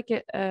you feel like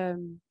it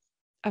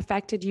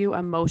affected you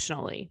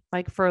emotionally?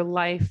 Like for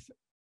life,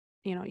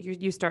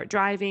 you start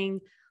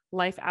driving,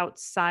 life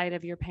outside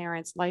of your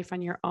parents, life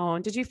on your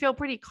own. Did you feel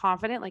pretty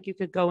confident, like you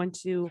could go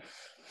into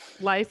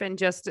life and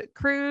just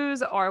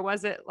cruise, or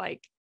was it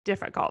like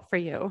difficult for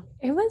you?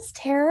 It was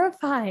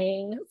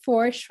terrifying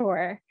for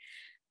sure.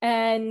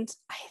 And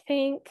I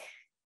think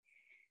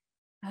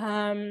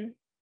right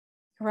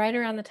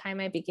around the time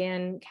I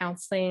began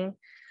counseling,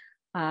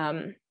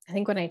 I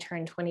think when I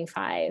turned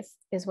 25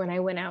 is when I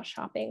went out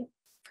shopping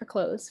for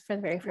clothes for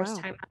the very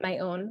first time on my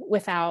own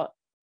without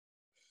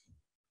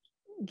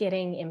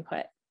getting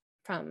input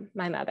from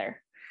my mother.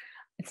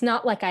 It's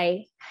not like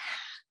I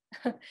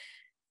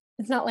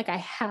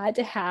had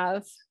to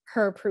have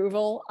her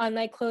approval on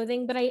my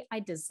clothing, but I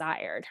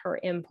desired her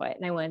input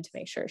and I wanted to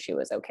make sure she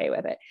was okay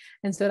with it.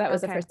 And so that was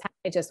the first time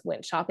I just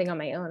went shopping on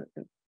my own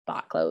and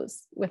bought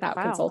clothes without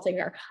consulting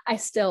her. I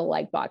still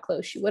bought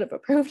clothes she would have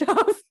approved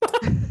of.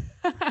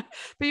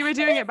 But you were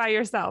doing it by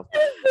yourself.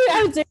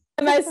 I was doing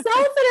it myself, and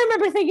I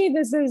remember thinking,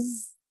 this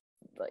is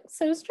like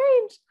so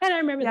strange. And I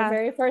remember the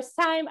very first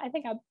time I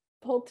think I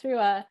pulled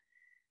through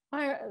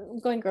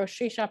going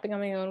grocery shopping on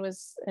my own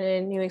was a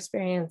new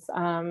experience.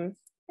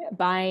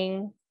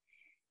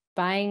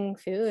 Buying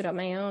food on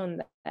my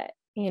own that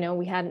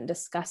we hadn't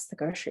discussed the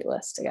grocery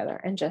list together,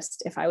 and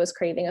just if I was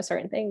craving a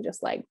certain thing,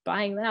 just like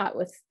buying that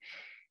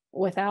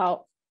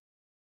without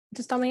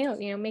just on my own,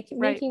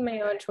 making my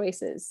own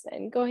choices.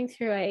 And going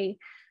through a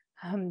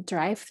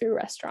drive-through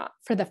restaurant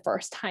for the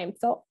first time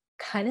felt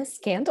kind of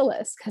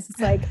scandalous because it's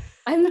like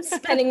I'm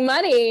spending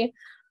money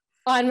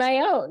on my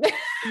own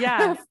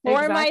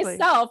for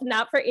myself,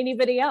 not for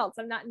anybody else.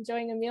 I'm not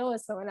enjoying a meal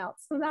with someone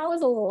else. So that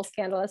was a little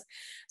scandalous.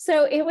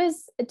 So it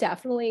was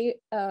definitely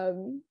a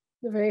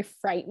very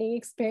frightening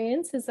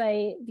experience as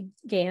I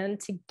began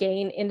to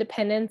gain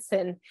independence,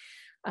 and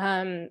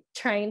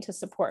trying to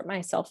support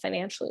myself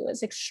financially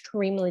was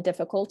extremely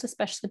difficult,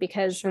 especially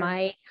because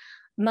my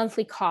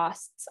monthly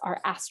costs are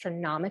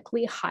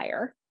astronomically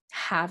higher.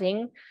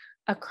 Having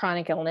a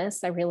chronic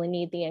illness, I really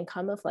need the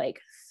income of like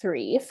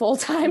 3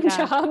 full-time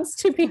jobs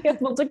to be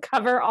able to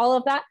cover all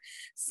of that.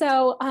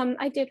 So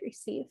I did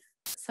receive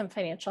some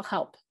financial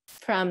help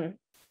from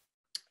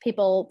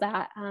people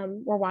that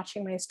were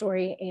watching my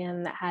story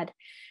and that had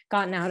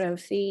gotten out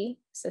of the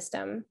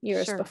system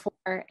years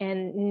before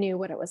and knew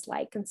what it was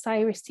like. And so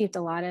I received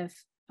a lot of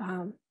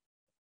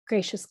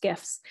gracious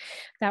gifts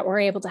that were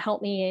able to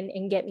help me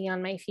and get me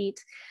on my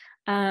feet.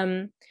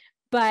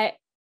 But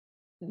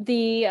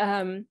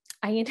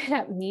I ended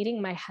up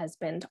meeting my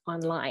husband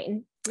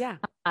online.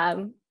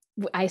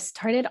 I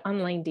started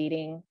online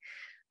dating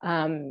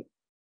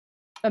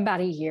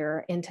about a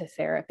year into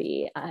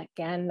therapy.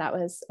 Again, that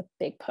was a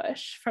big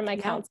push from my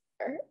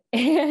counselor.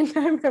 And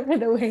I remember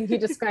the way he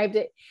described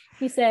it.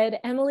 He said,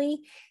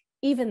 "Emily,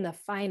 even the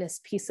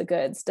finest piece of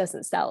goods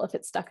doesn't sell if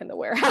it's stuck in the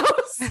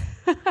warehouse."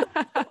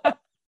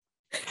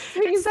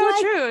 It's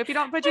so true. If you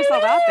don't put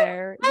yourself out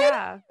there. He's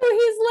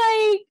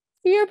like,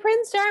 your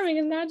Prince Charming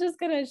is not just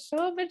going to show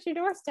up at your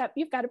doorstep.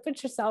 You've got to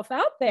put yourself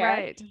out there.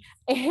 Right.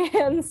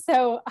 And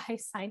so I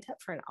signed up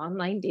for an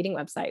online dating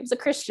website. It was a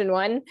Christian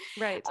one.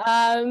 Right.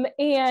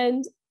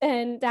 And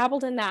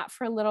dabbled in that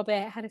for a little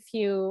bit, had a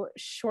few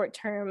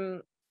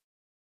short-term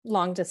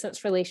long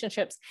distance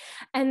relationships.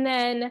 And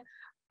then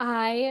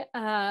I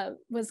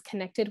was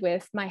connected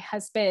with my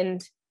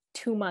husband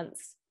 2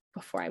 months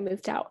before I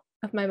moved out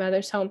of my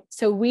mother's home.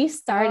 So we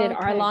started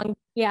our long,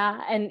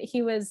 and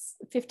he was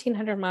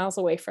 1,500 miles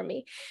away from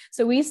me.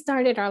 So we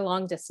started our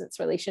long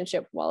distance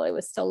relationship while I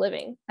was still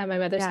living at my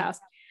mother's house.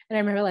 And I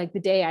remember like the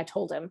day I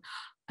told him,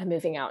 I'm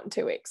moving out in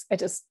 2 weeks, I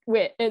just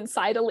went and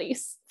signed a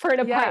lease for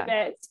an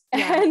apartment.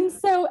 And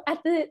so at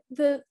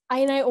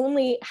I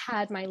only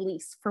had my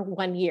lease for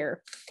 1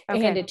 year.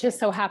 And it just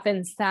so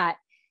happens that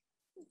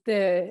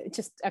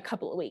just a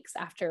couple of weeks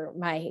after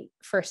my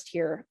first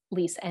year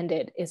lease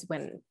ended is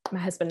when my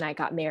husband and I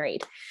got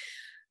married.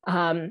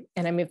 And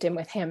I moved in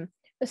with him.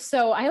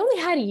 So I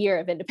only had a year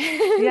of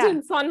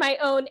independence on my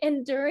own.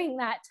 And during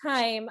that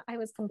time, I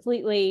was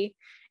completely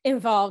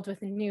involved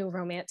with a new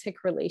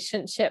romantic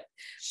relationship.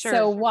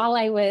 So while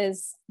it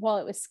was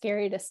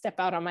scary to step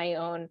out on my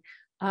own,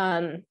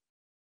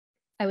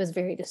 I was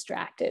very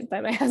distracted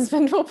by my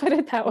husband. We'll put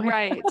it that way.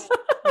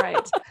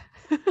 Right.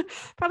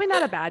 Probably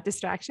not a bad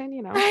distraction,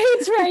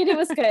 Right. It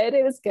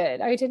was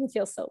good. I didn't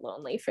feel so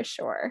lonely for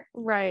sure.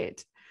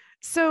 Right.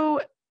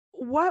 So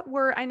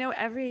I know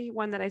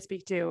everyone that I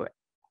speak to,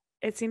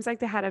 it seems like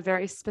they had a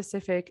very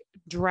specific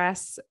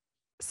dress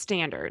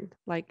standard.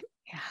 Like,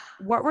 Yeah.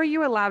 what were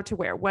you allowed to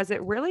wear? Was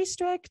it really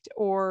strict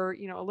or,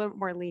 a little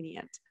more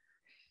lenient?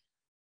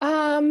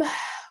 Um,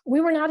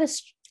 we were not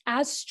as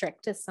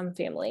strict as some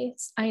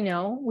families. I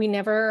know we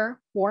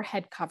never wore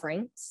head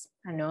coverings.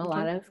 I know a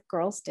lot Okay. of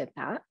girls did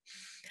that.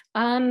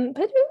 But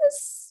it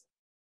was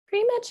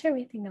pretty much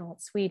everything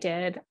else we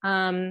did.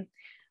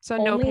 So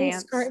no Only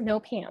pants. skirt, no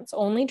pants,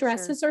 only Sure.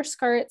 dresses or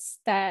skirts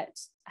that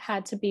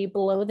had to be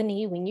below the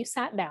knee when you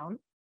sat down.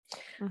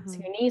 So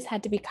Mm-hmm. your knees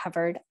had to be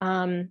covered.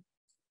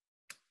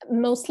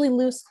 Mostly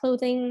loose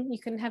clothing. You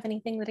couldn't have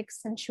anything that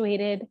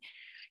accentuated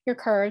your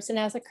curves. And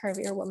as a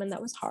curvier woman,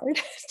 that was hard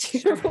to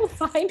Sure.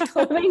 find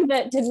clothing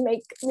that didn't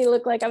make me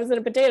look like I was in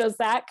a potato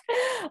sack.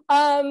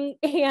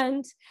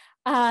 And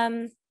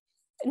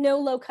no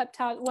low cut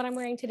top. What I'm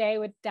wearing today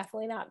would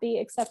definitely not be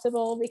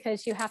acceptable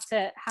because you have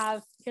to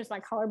have, here's my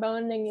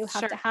collarbone, and you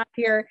have to have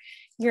your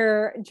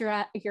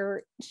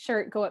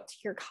shirt go up to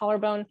your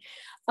collarbone.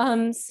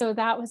 So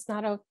that was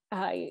not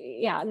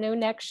no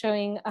neck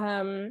showing.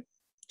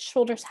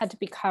 Shoulders had to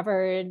be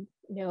covered,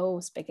 no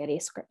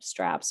spaghetti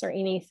straps or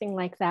anything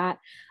like that.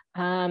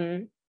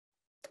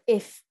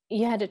 If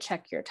you had to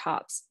check your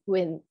tops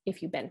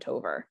if you bent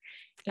over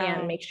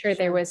and make sure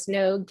there was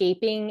no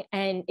gaping.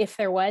 And if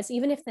there was,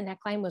 even if the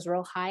neckline was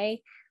real high,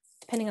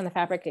 depending on the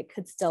fabric, it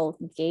could still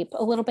gape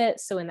a little bit.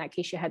 So in that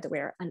case, you had to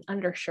wear an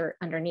undershirt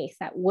underneath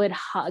that would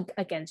hug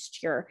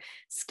against your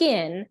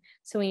skin.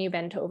 So when you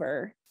bent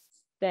over,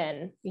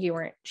 then you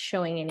weren't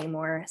showing any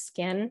more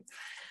skin.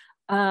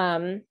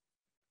 That's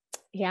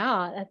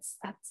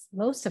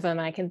most of them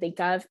I can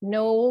think of.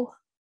 No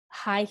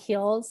high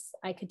heels.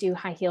 I could do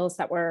high heels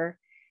that were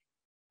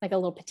like a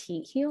little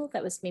petite heel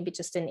that was maybe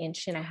just 1.5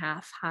 inches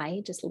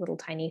high, just a little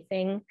tiny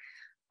thing.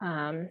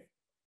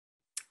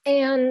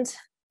 And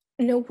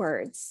no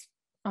words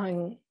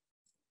on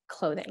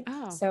clothing.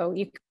 So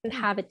you couldn't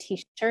have a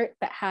t-shirt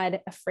that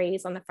had a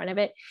phrase on the front of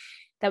it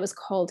that was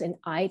called an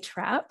eye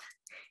trap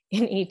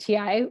in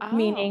ATI,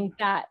 meaning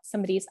that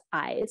somebody's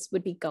eyes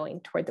would be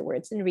going toward the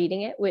words and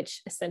reading it,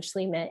 which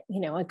essentially meant,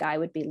 a guy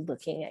would be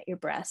looking at your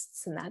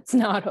breasts, and that's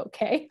not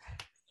okay.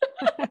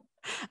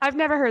 I've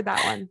never heard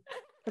that one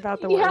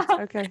about the words.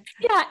 Okay.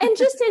 Yeah. And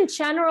just in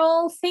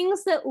general,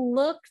 things that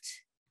looked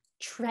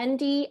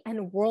trendy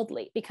and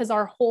worldly, because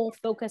our whole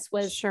focus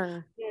was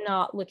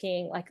not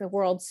looking like the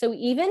world. So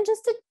even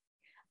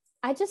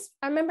I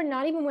remember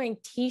not even wearing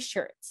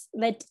t-shirts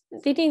that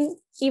they didn't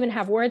even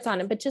have words on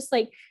them, but just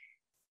like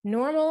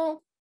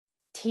normal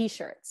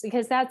t-shirts,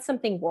 because that's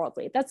something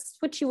worldly. That's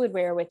what you would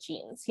wear with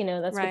jeans.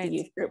 That's what the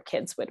youth group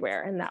kids would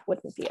wear, and that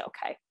wouldn't be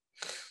okay.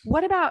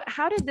 What about,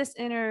 how did this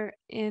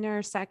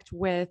intersect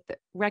with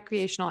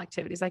recreational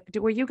activities? Like,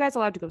 were you guys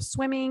allowed to go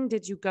swimming?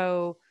 Did you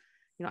go,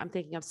 I'm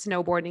thinking of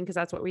snowboarding because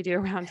that's what we do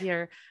around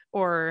here,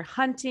 or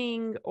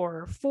hunting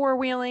or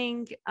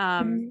four-wheeling,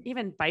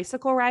 even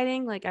bicycle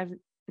riding. Like, I've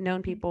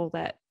known people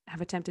that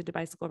have attempted to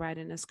bicycle ride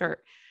in a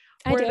skirt.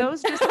 Were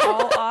those just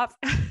all off?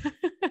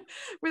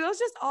 Were those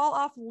just all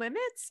off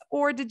limits,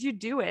 or did you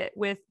do it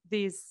with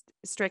these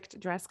strict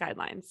dress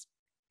guidelines?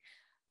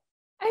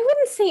 I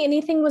wouldn't say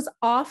anything was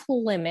off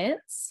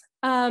limits.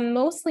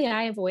 Mostly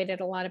I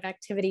avoided a lot of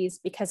activities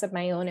because of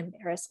my own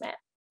embarrassment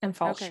and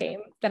false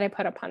shame that I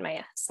put upon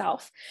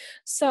myself.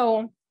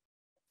 So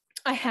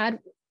I had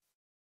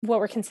what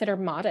were considered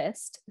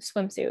modest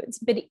swimsuits,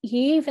 but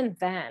even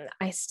then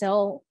I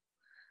still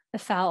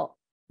felt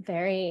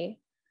very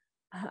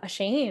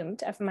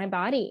ashamed of my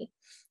body.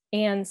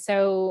 And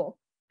so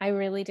I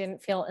really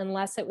didn't feel,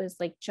 unless it was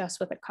like just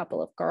with a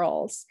couple of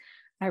girls,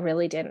 I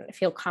really didn't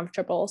feel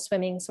comfortable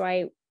swimming.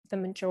 So the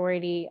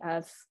majority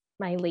of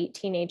my late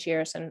teenage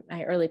years and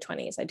my early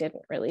 20s, I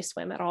didn't really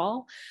swim at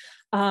all.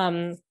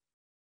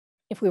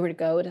 If we were to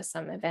go to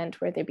some event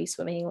where there'd be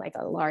swimming, like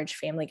a large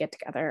family get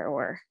together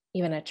or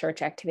even a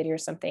church activity or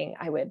something,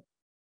 I would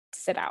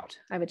sit out.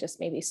 I would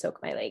just maybe soak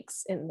my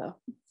legs in the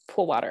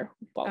pool water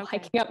while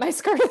hiking up my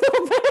skirt a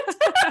little bit.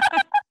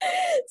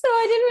 So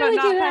I didn't really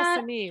do that. Not past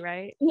the knee,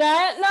 right?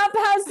 Not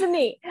past the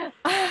knee.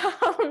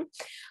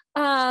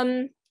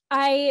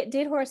 I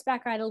did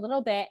horseback ride a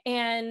little bit,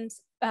 and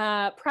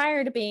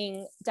prior to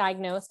being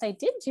diagnosed, I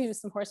did do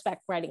some horseback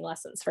riding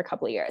lessons for a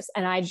couple of years,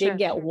 and I did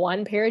get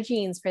one pair of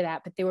jeans for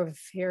that, but they were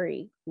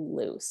very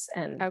loose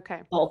and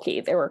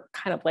bulky. They were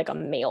kind of like a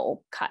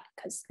male cut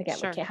because, again,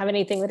 we can't have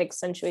anything that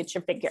accentuates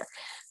your figure.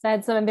 So I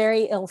had some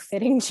very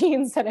ill-fitting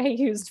jeans that I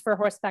used for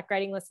horseback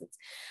riding lessons.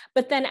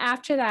 But then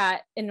after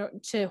that,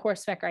 to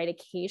horseback ride,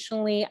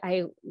 occasionally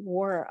I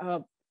wore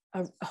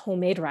a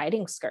homemade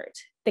riding skirt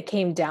that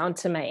came down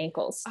to my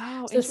ankles.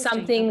 So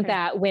something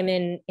that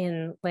women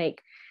in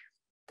like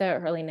the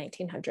early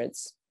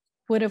 1900s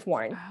would have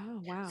worn.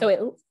 Oh, wow. So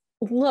it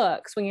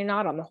looks, when you're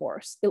not on the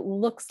horse, it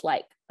looks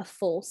like a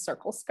full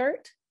circle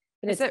skirt.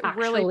 But is it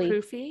actually really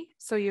poofy?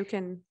 So you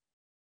can,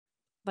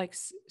 like,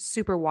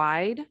 super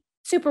wide?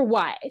 super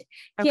wide.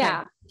 Okay.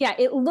 Yeah.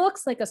 It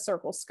looks like a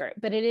circle skirt,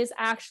 but it is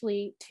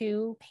actually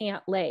 2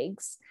 pant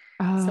legs.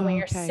 So when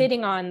you're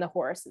sitting on the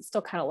horse, it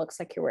still kind of looks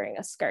like you're wearing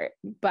a skirt,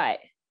 but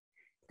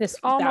it's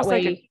almost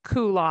like a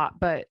culotte,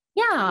 but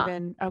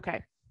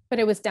okay. But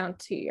it was down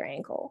to your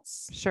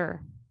ankles.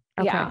 Sure.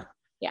 Okay.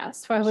 Yeah.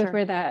 So I would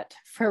wear that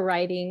for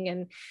riding,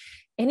 and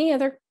any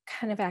other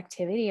kind of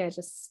activity I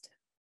just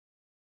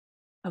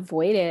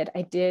avoided.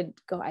 I did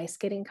go ice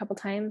skating a couple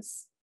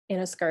times in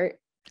a skirt.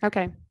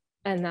 Okay.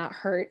 And that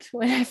hurt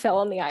when I fell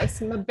on the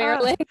ice and my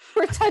bare legs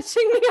were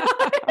touching me.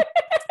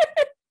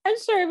 I'm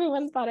sure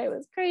everyone thought I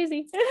was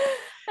crazy.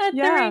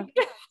 Yeah.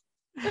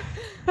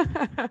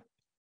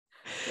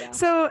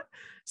 So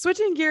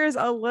switching gears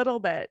a little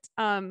bit,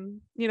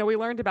 we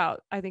learned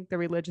about, I think, the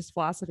religious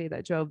philosophy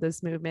that drove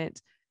this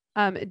movement.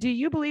 Do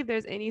you believe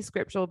there's any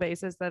scriptural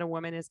basis that a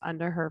woman is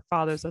under her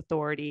father's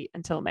authority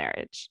until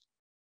marriage?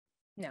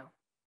 No.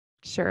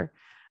 Sure.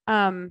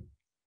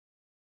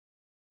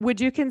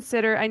 Would you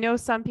consider, I know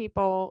some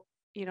people,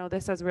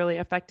 this has really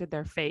affected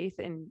their faith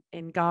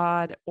in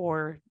God,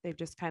 or they've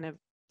just kind of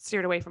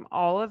steered away from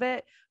all of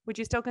it. Would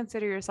you still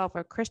consider yourself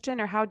a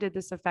Christian, or how did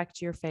this affect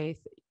your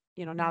faith,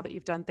 now that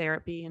you've done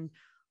therapy and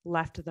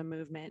left the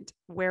movement?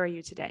 Where are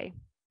you today?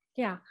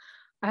 Yeah,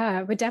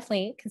 I would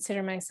definitely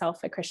consider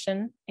myself a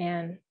Christian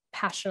and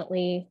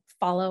passionately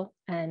follow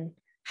and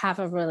have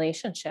a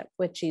relationship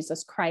with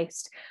Jesus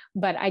Christ.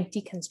 But I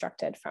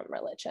deconstructed from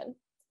religion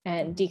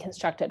and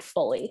deconstructed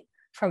fully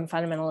from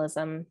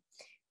fundamentalism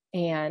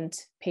and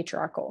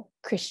patriarchal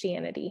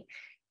Christianity.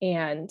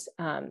 And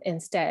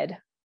instead,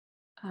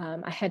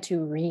 I had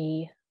to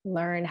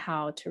relearn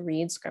how to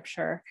read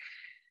scripture.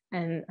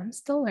 And I'm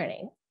still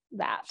learning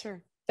that.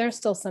 Sure. There's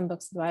still some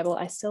books of the Bible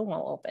I still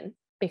won't open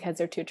because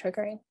they're too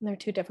triggering. They're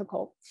too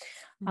difficult.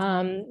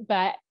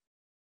 But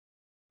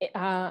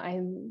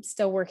I'm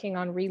still working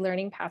on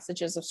relearning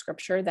passages of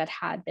scripture that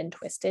had been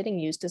twisted and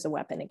used as a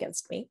weapon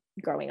against me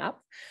growing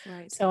up.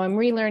 Right. So I'm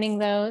relearning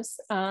those.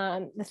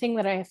 The thing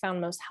that I have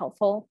found most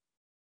helpful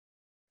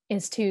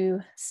is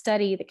to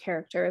study the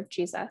character of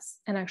Jesus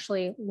and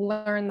actually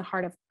learn the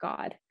heart of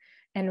God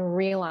and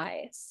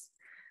realize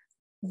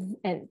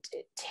and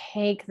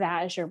take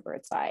that as your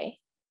bird's eye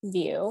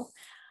view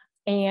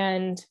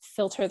and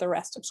filter the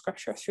rest of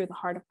scripture through the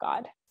heart of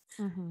God.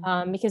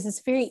 Because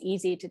it's very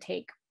easy to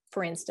take,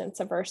 for instance,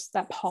 a verse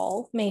that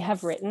Paul may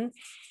have written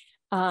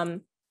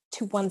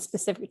to one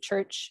specific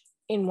church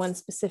in one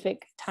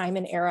specific time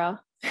and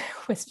era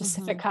with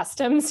specific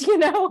customs,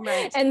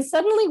 right. And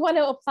suddenly want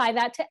to apply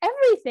that to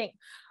everything.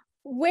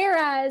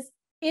 Whereas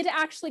it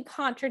actually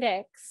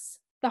contradicts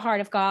the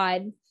heart of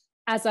God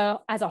as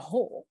a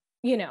whole.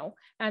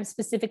 I'm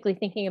specifically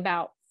thinking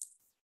about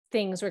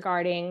things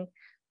regarding,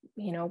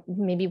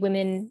 maybe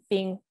women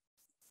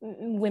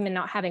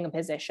not having a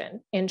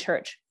position in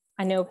church.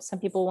 I know some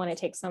people want to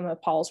take some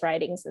of Paul's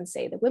writings and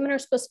say that women are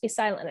supposed to be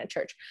silent in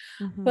church,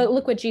 but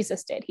look what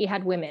Jesus did. He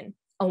had women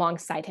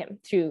alongside him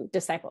through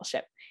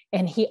discipleship,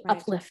 and he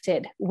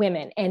uplifted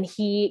women, and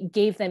he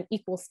gave them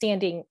equal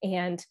standing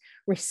and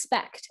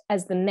respect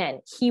as the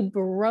men. He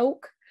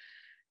broke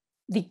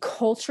the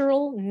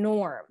cultural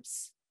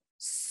norms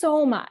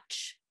so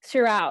much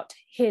throughout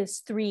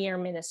his 3-year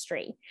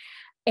ministry.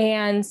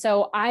 And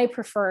so I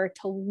prefer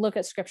to look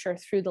at scripture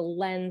through the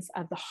lens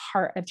of the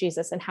heart of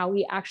Jesus and how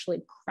he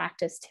actually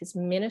practiced his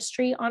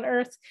ministry on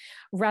earth,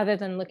 rather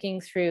than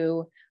looking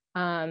through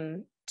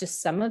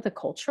just some of the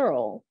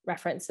cultural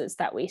references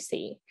that we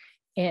see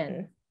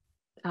in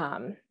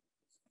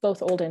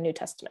both Old and New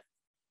Testament.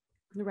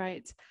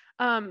 Right.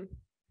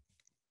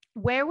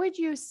 Where would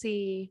you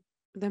see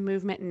the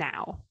movement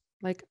now?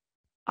 Like,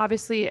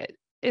 obviously,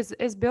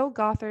 is Bill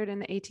Gothard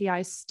and the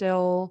ATI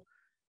still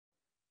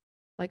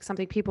like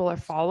something people are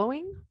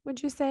following,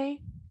 would you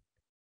say?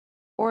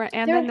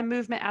 Then the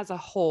movement as a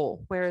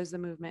whole, where is the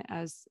movement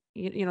as,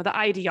 the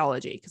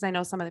ideology? Because I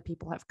know some of the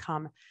people have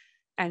come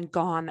and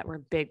gone that were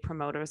big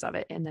promoters of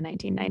it in the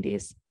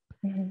 1990s.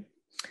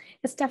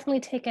 It's definitely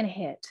taken a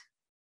hit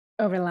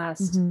over the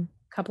last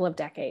couple of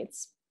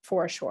decades,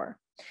 for sure.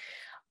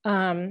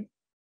 I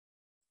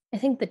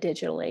think the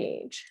digital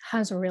age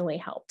has really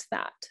helped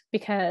that,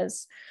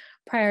 because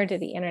prior to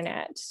the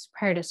internet,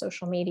 prior to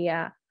social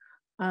media,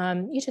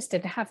 you just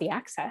didn't have the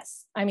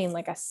access. I mean,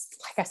 like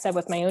I said,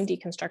 with my own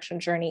deconstruction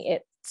journey,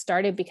 it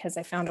started because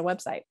I found a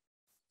website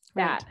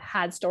that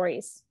had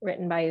stories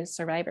written by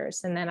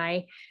survivors. And then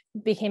I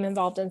became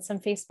involved in some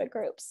Facebook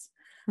groups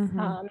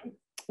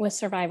with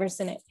survivors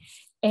in it.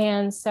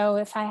 And so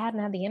if I hadn't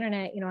had the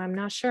internet, I'm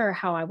not sure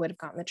how I would have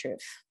gotten the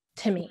truth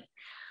to me.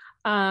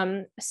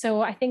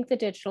 So I think the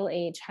digital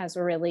age has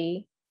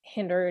really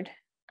hindered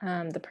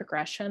the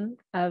progression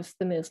of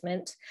the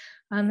movement.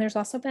 There's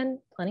also been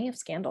plenty of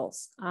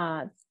scandals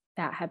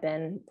that have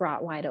been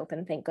brought wide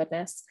open, thank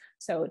goodness.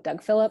 So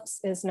Doug Phillips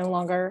is no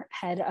longer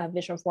head of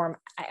Vision Forum.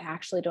 I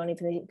actually don't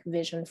even think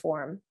Vision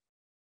Forum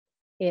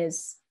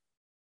is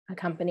a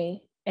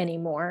company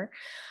anymore.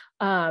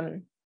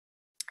 And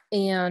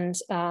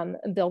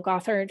Bill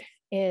Gothard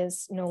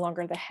is no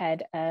longer the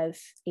head of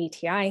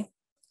ATI.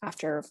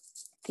 after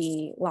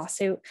the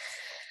lawsuit.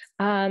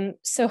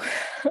 So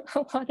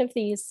a lot of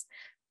these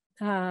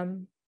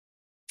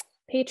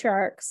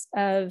patriarchs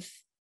of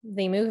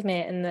the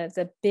movement and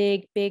the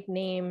big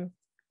name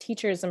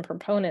teachers and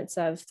proponents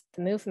of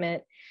the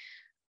movement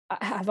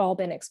have all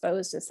been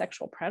exposed as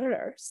sexual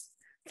predators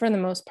for the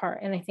most part.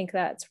 And I think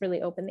that's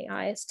really opened the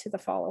eyes to the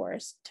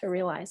followers to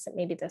realize that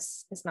maybe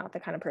this is not the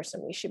kind of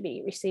person we should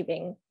be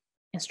receiving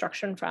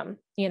instruction from,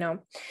 you know.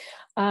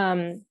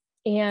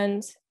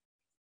 And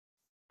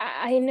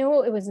I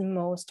know it was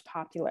most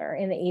popular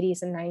in the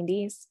 80s and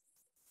 90s.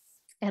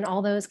 And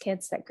all those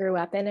kids that grew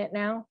up in it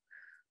now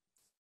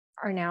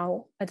are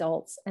now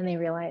adults, and they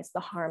realize the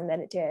harm that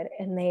it did,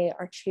 and they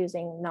are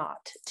choosing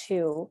not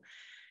to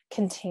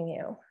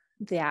continue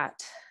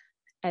that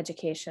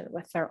education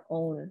with their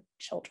own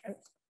children.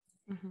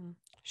 Mm-hmm.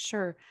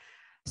 Sure.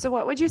 So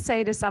what would you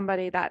say to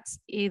somebody that's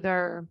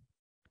either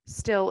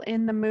still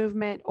in the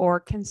movement or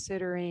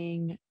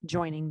considering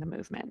joining the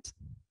movement?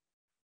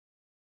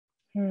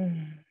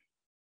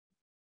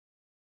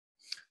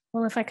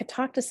 Well, if I could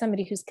talk to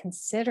somebody who's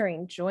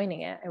considering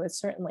joining it, I would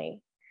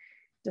certainly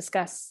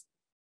discuss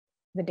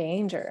the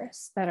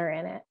dangers that are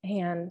in it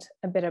and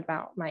a bit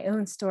about my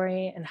own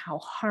story and how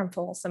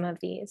harmful some of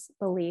these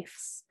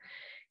beliefs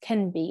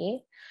can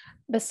be.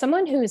 But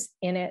someone who's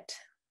in it,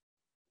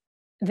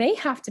 they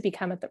have to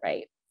become at the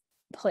right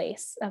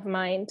place of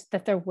mind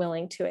that they're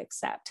willing to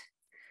accept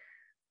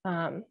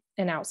an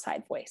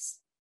outside voice.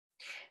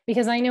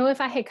 Because I know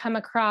if I had come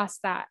across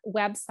that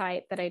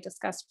website that I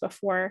discussed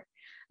before,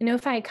 I know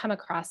if I had come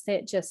across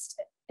it just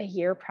a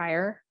year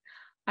prior,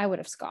 I would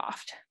have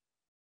scoffed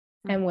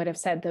and would have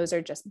said, those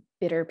are just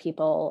bitter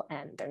people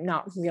and they're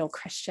not real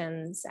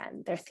Christians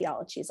and their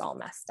theology is all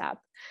messed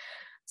up.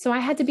 So I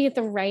had to be at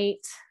the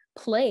right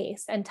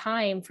place and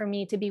time for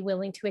me to be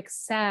willing to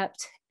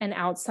accept an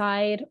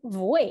outside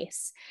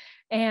voice.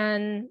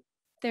 And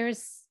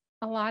there's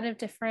a lot of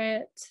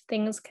different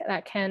things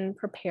that can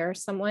prepare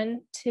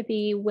someone to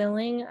be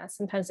willing.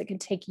 Sometimes it can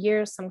take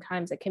years.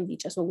 Sometimes it can be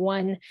just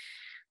one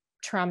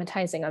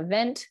traumatizing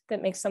event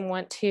that makes them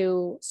want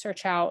to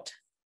search out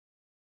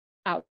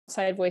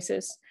outside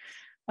voices.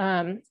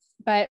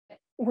 But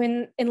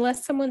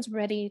unless someone's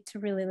ready to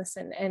really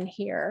listen and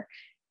hear,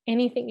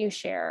 anything you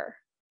share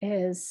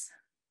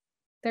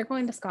they're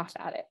going to scoff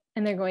at it,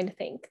 and they're going to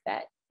think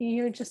that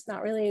you're just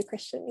not really a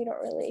Christian. You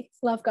don't really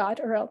love God,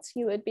 or else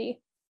you would be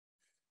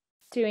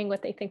doing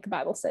what they think the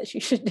Bible says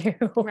you should do.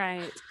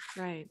 Right.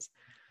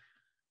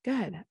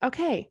 Good.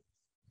 Okay.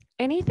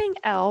 Anything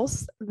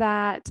else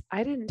that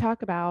I didn't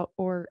talk about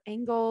or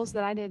angles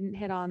that I didn't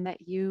hit on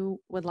that you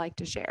would like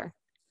to share?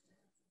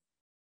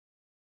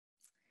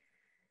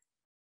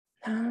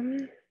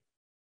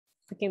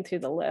 Looking through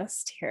the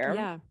list here.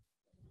 Yeah.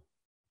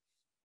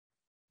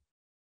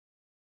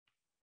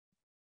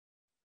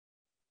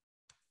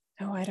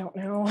 Oh, I don't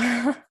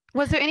know.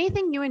 Was there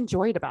anything you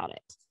enjoyed about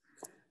it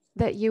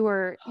that you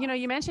were,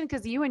 you mentioned,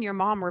 because you and your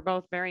mom were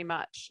both very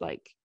much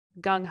like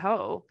gung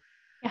ho.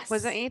 Yes.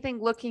 Was there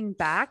anything looking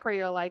back where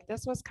you're like,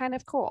 this was kind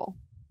of cool?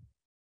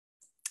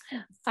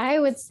 I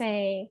would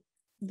say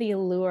the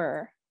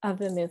allure of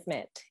the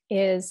movement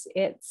is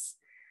its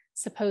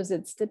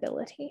supposed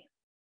stability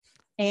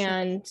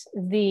and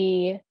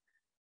the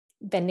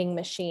vending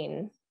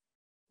machine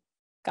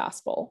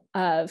gospel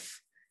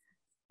of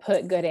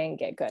put good in,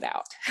 get good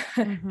out.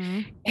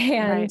 Mm-hmm.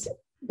 And right.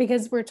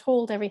 Because we're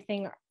told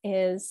everything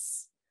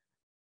is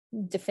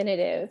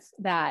definitive,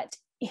 that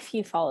if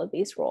you follow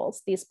these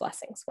rules, these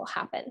blessings will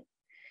happen.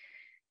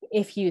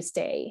 If you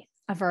stay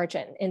a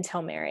virgin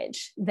until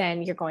marriage,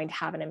 then you're going to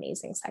have an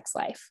amazing sex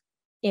life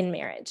in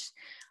marriage.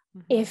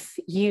 Mm-hmm. If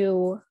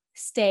you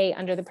stay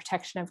under the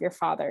protection of your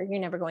father, you're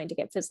never going to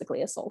get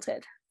physically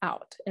assaulted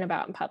out and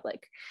about in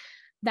public,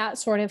 that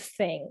sort of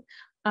thing.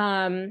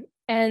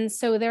 And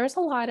so there's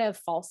a lot of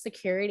false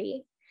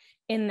security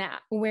in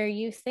that, where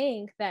you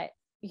think that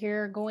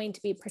you're going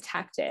to be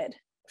protected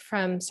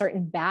from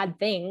certain bad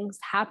things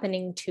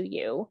happening to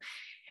you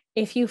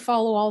if you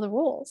follow all the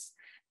rules.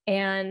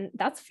 And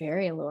that's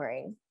very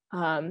alluring,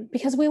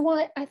 because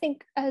I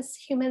think as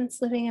humans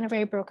living in a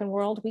very broken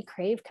world, we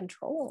crave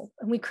control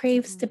and we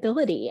crave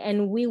stability,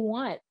 and we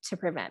want to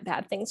prevent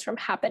bad things from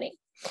happening.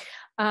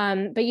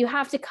 But you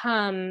have to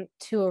come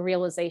to a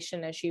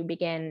realization as you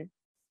begin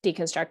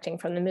deconstructing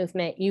from the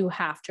movement. You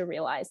have to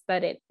realize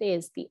that it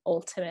is the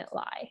ultimate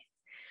lie,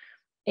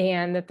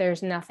 and that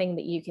there's nothing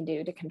that you can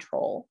do to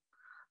control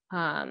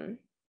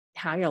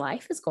how your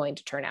life is going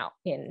to turn out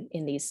in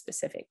these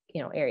specific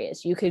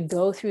areas. You could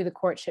go through the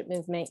courtship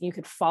movement, you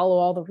could follow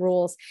all the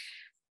rules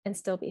and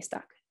still be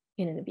stuck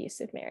in an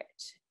abusive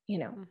marriage.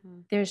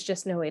 There's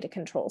just no way to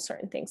control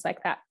certain things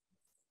like that.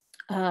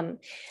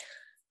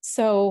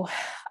 So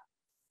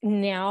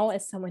now,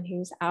 as someone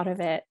who's out of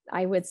it,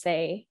 I would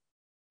say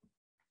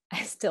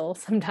I still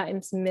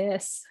sometimes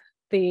miss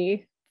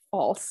the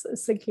false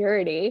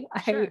security.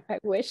 Sure. I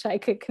wish I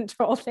could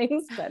control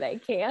things, but I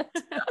can't.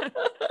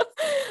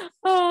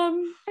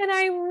 And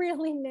I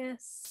really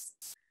miss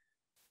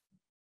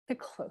the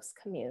close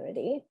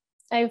community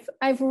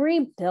I've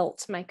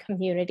rebuilt my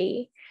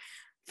community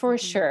for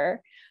Mhm.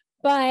 sure.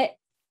 But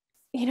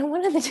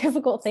one of the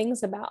difficult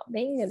things about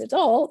being an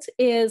adult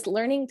is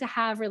learning to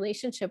have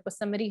relationship with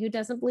somebody who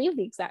doesn't believe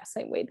the exact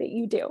same way that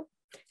you do.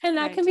 And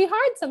that can Right. be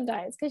hard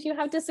sometimes because you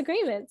have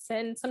disagreements,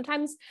 and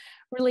sometimes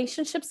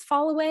relationships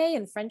fall away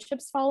and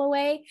friendships fall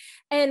away.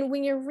 And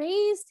when you're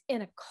raised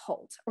in a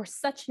cult or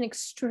such an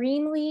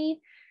extremely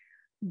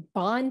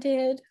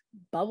bonded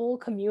bubble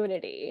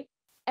community,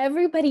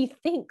 everybody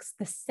thinks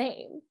the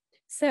same.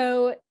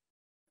 So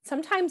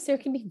sometimes there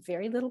can be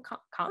very little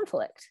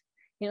conflict,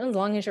 as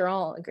long as you're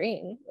all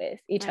agreeing with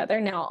each Right.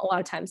 other. Now, a lot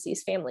of times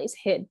these families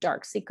hid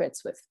dark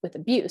secrets with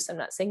abuse. I'm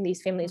not saying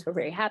these families were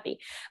very Mhm. happy,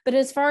 but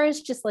as far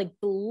as just like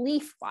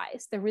belief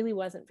wise, there really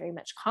wasn't very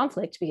much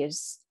conflict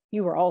because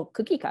you were all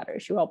cookie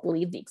cutters. You all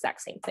believed the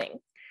exact same thing.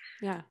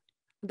 Yeah.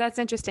 That's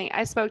interesting.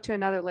 I spoke to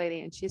another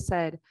lady and she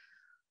said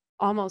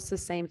almost the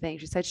same thing.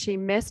 She said she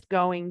missed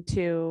going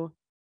to,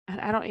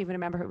 and I don't even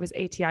remember if it was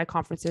ATI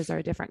conferences or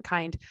a different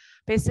kind,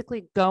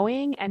 basically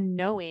going and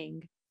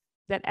knowing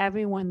that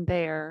everyone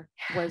there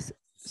was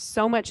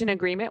so much in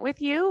agreement with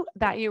you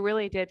that you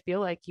really did feel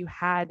like you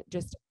had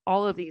just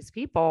all of these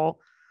people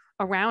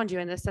around you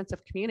in this sense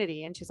of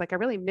community. And she's like, I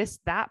really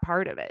missed that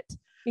part of it,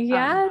 which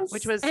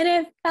Yes. was And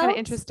it kind of felt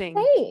interesting.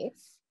 safe,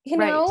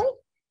 Right.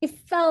 it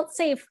felt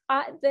safe.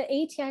 The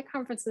ATI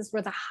conferences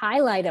were the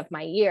highlight of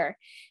my year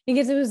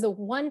because it was the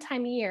one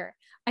time a year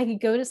I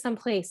could go to some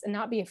place and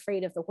not be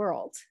afraid of the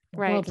world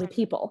or Right. worldly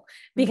people,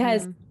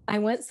 because Mm-hmm. I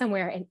went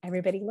somewhere and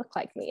everybody looked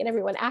like me and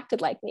everyone acted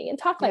like me and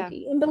talked like Yeah.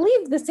 me and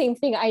believed the same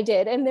thing I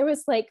did. And there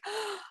was like,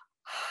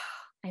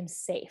 I'm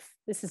safe.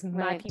 This is my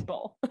Right.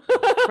 people.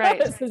 Right.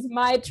 This is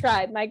my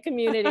tribe, my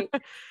community.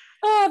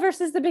 Oh,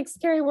 versus the big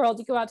scary world.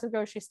 You go out to the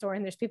grocery store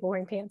and there's people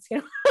wearing pants.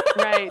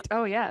 Right.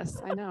 Oh,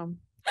 yes, I know.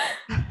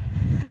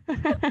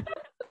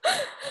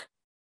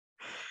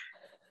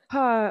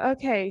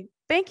 Okay.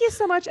 Thank you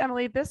so much,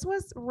 Emily. This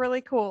was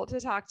really cool to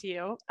talk to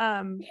you.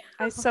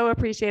 I so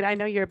appreciate it. I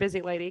know you're a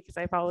busy lady because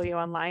I follow you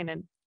online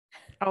and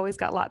always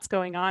got lots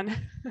going on.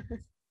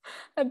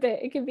 A bit.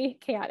 It can be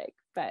chaotic,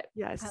 but I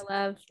Yes.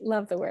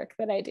 love the work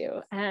that I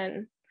do.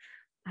 And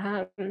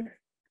um,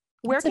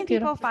 Where it's a can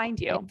people beautiful find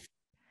you life.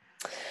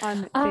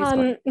 on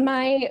Facebook?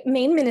 My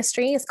main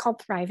ministry is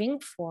called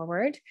Thriving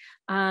Forward.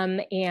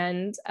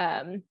 And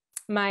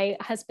my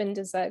husband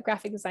is a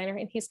graphic designer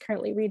and he's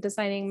currently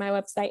redesigning my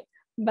website.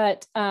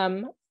 But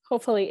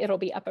hopefully it'll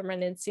be up and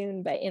running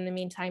soon. But in the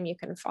meantime, you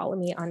can follow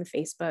me on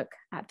Facebook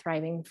at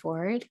Thriving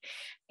Forward.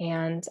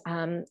 And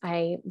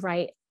I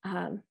write,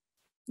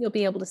 you'll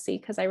be able to see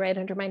because I write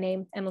under my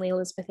name, Emily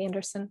Elizabeth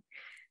Anderson.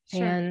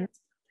 Sure. And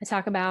I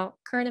talk about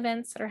current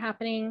events that are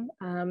happening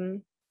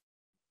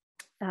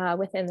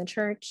within the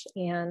church,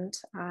 and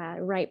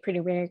write pretty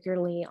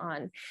regularly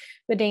on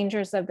the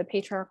dangers of the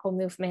patriarchal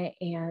movement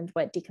and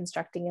what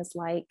deconstructing is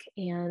like,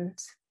 and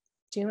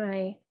do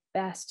my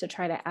best to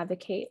try to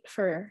advocate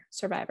for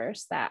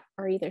survivors that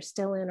are either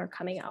still in or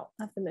coming out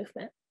of the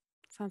movement.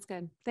 Sounds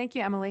good. Thank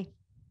you, Emily.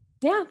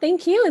 Yeah,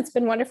 thank you. It's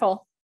been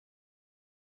wonderful.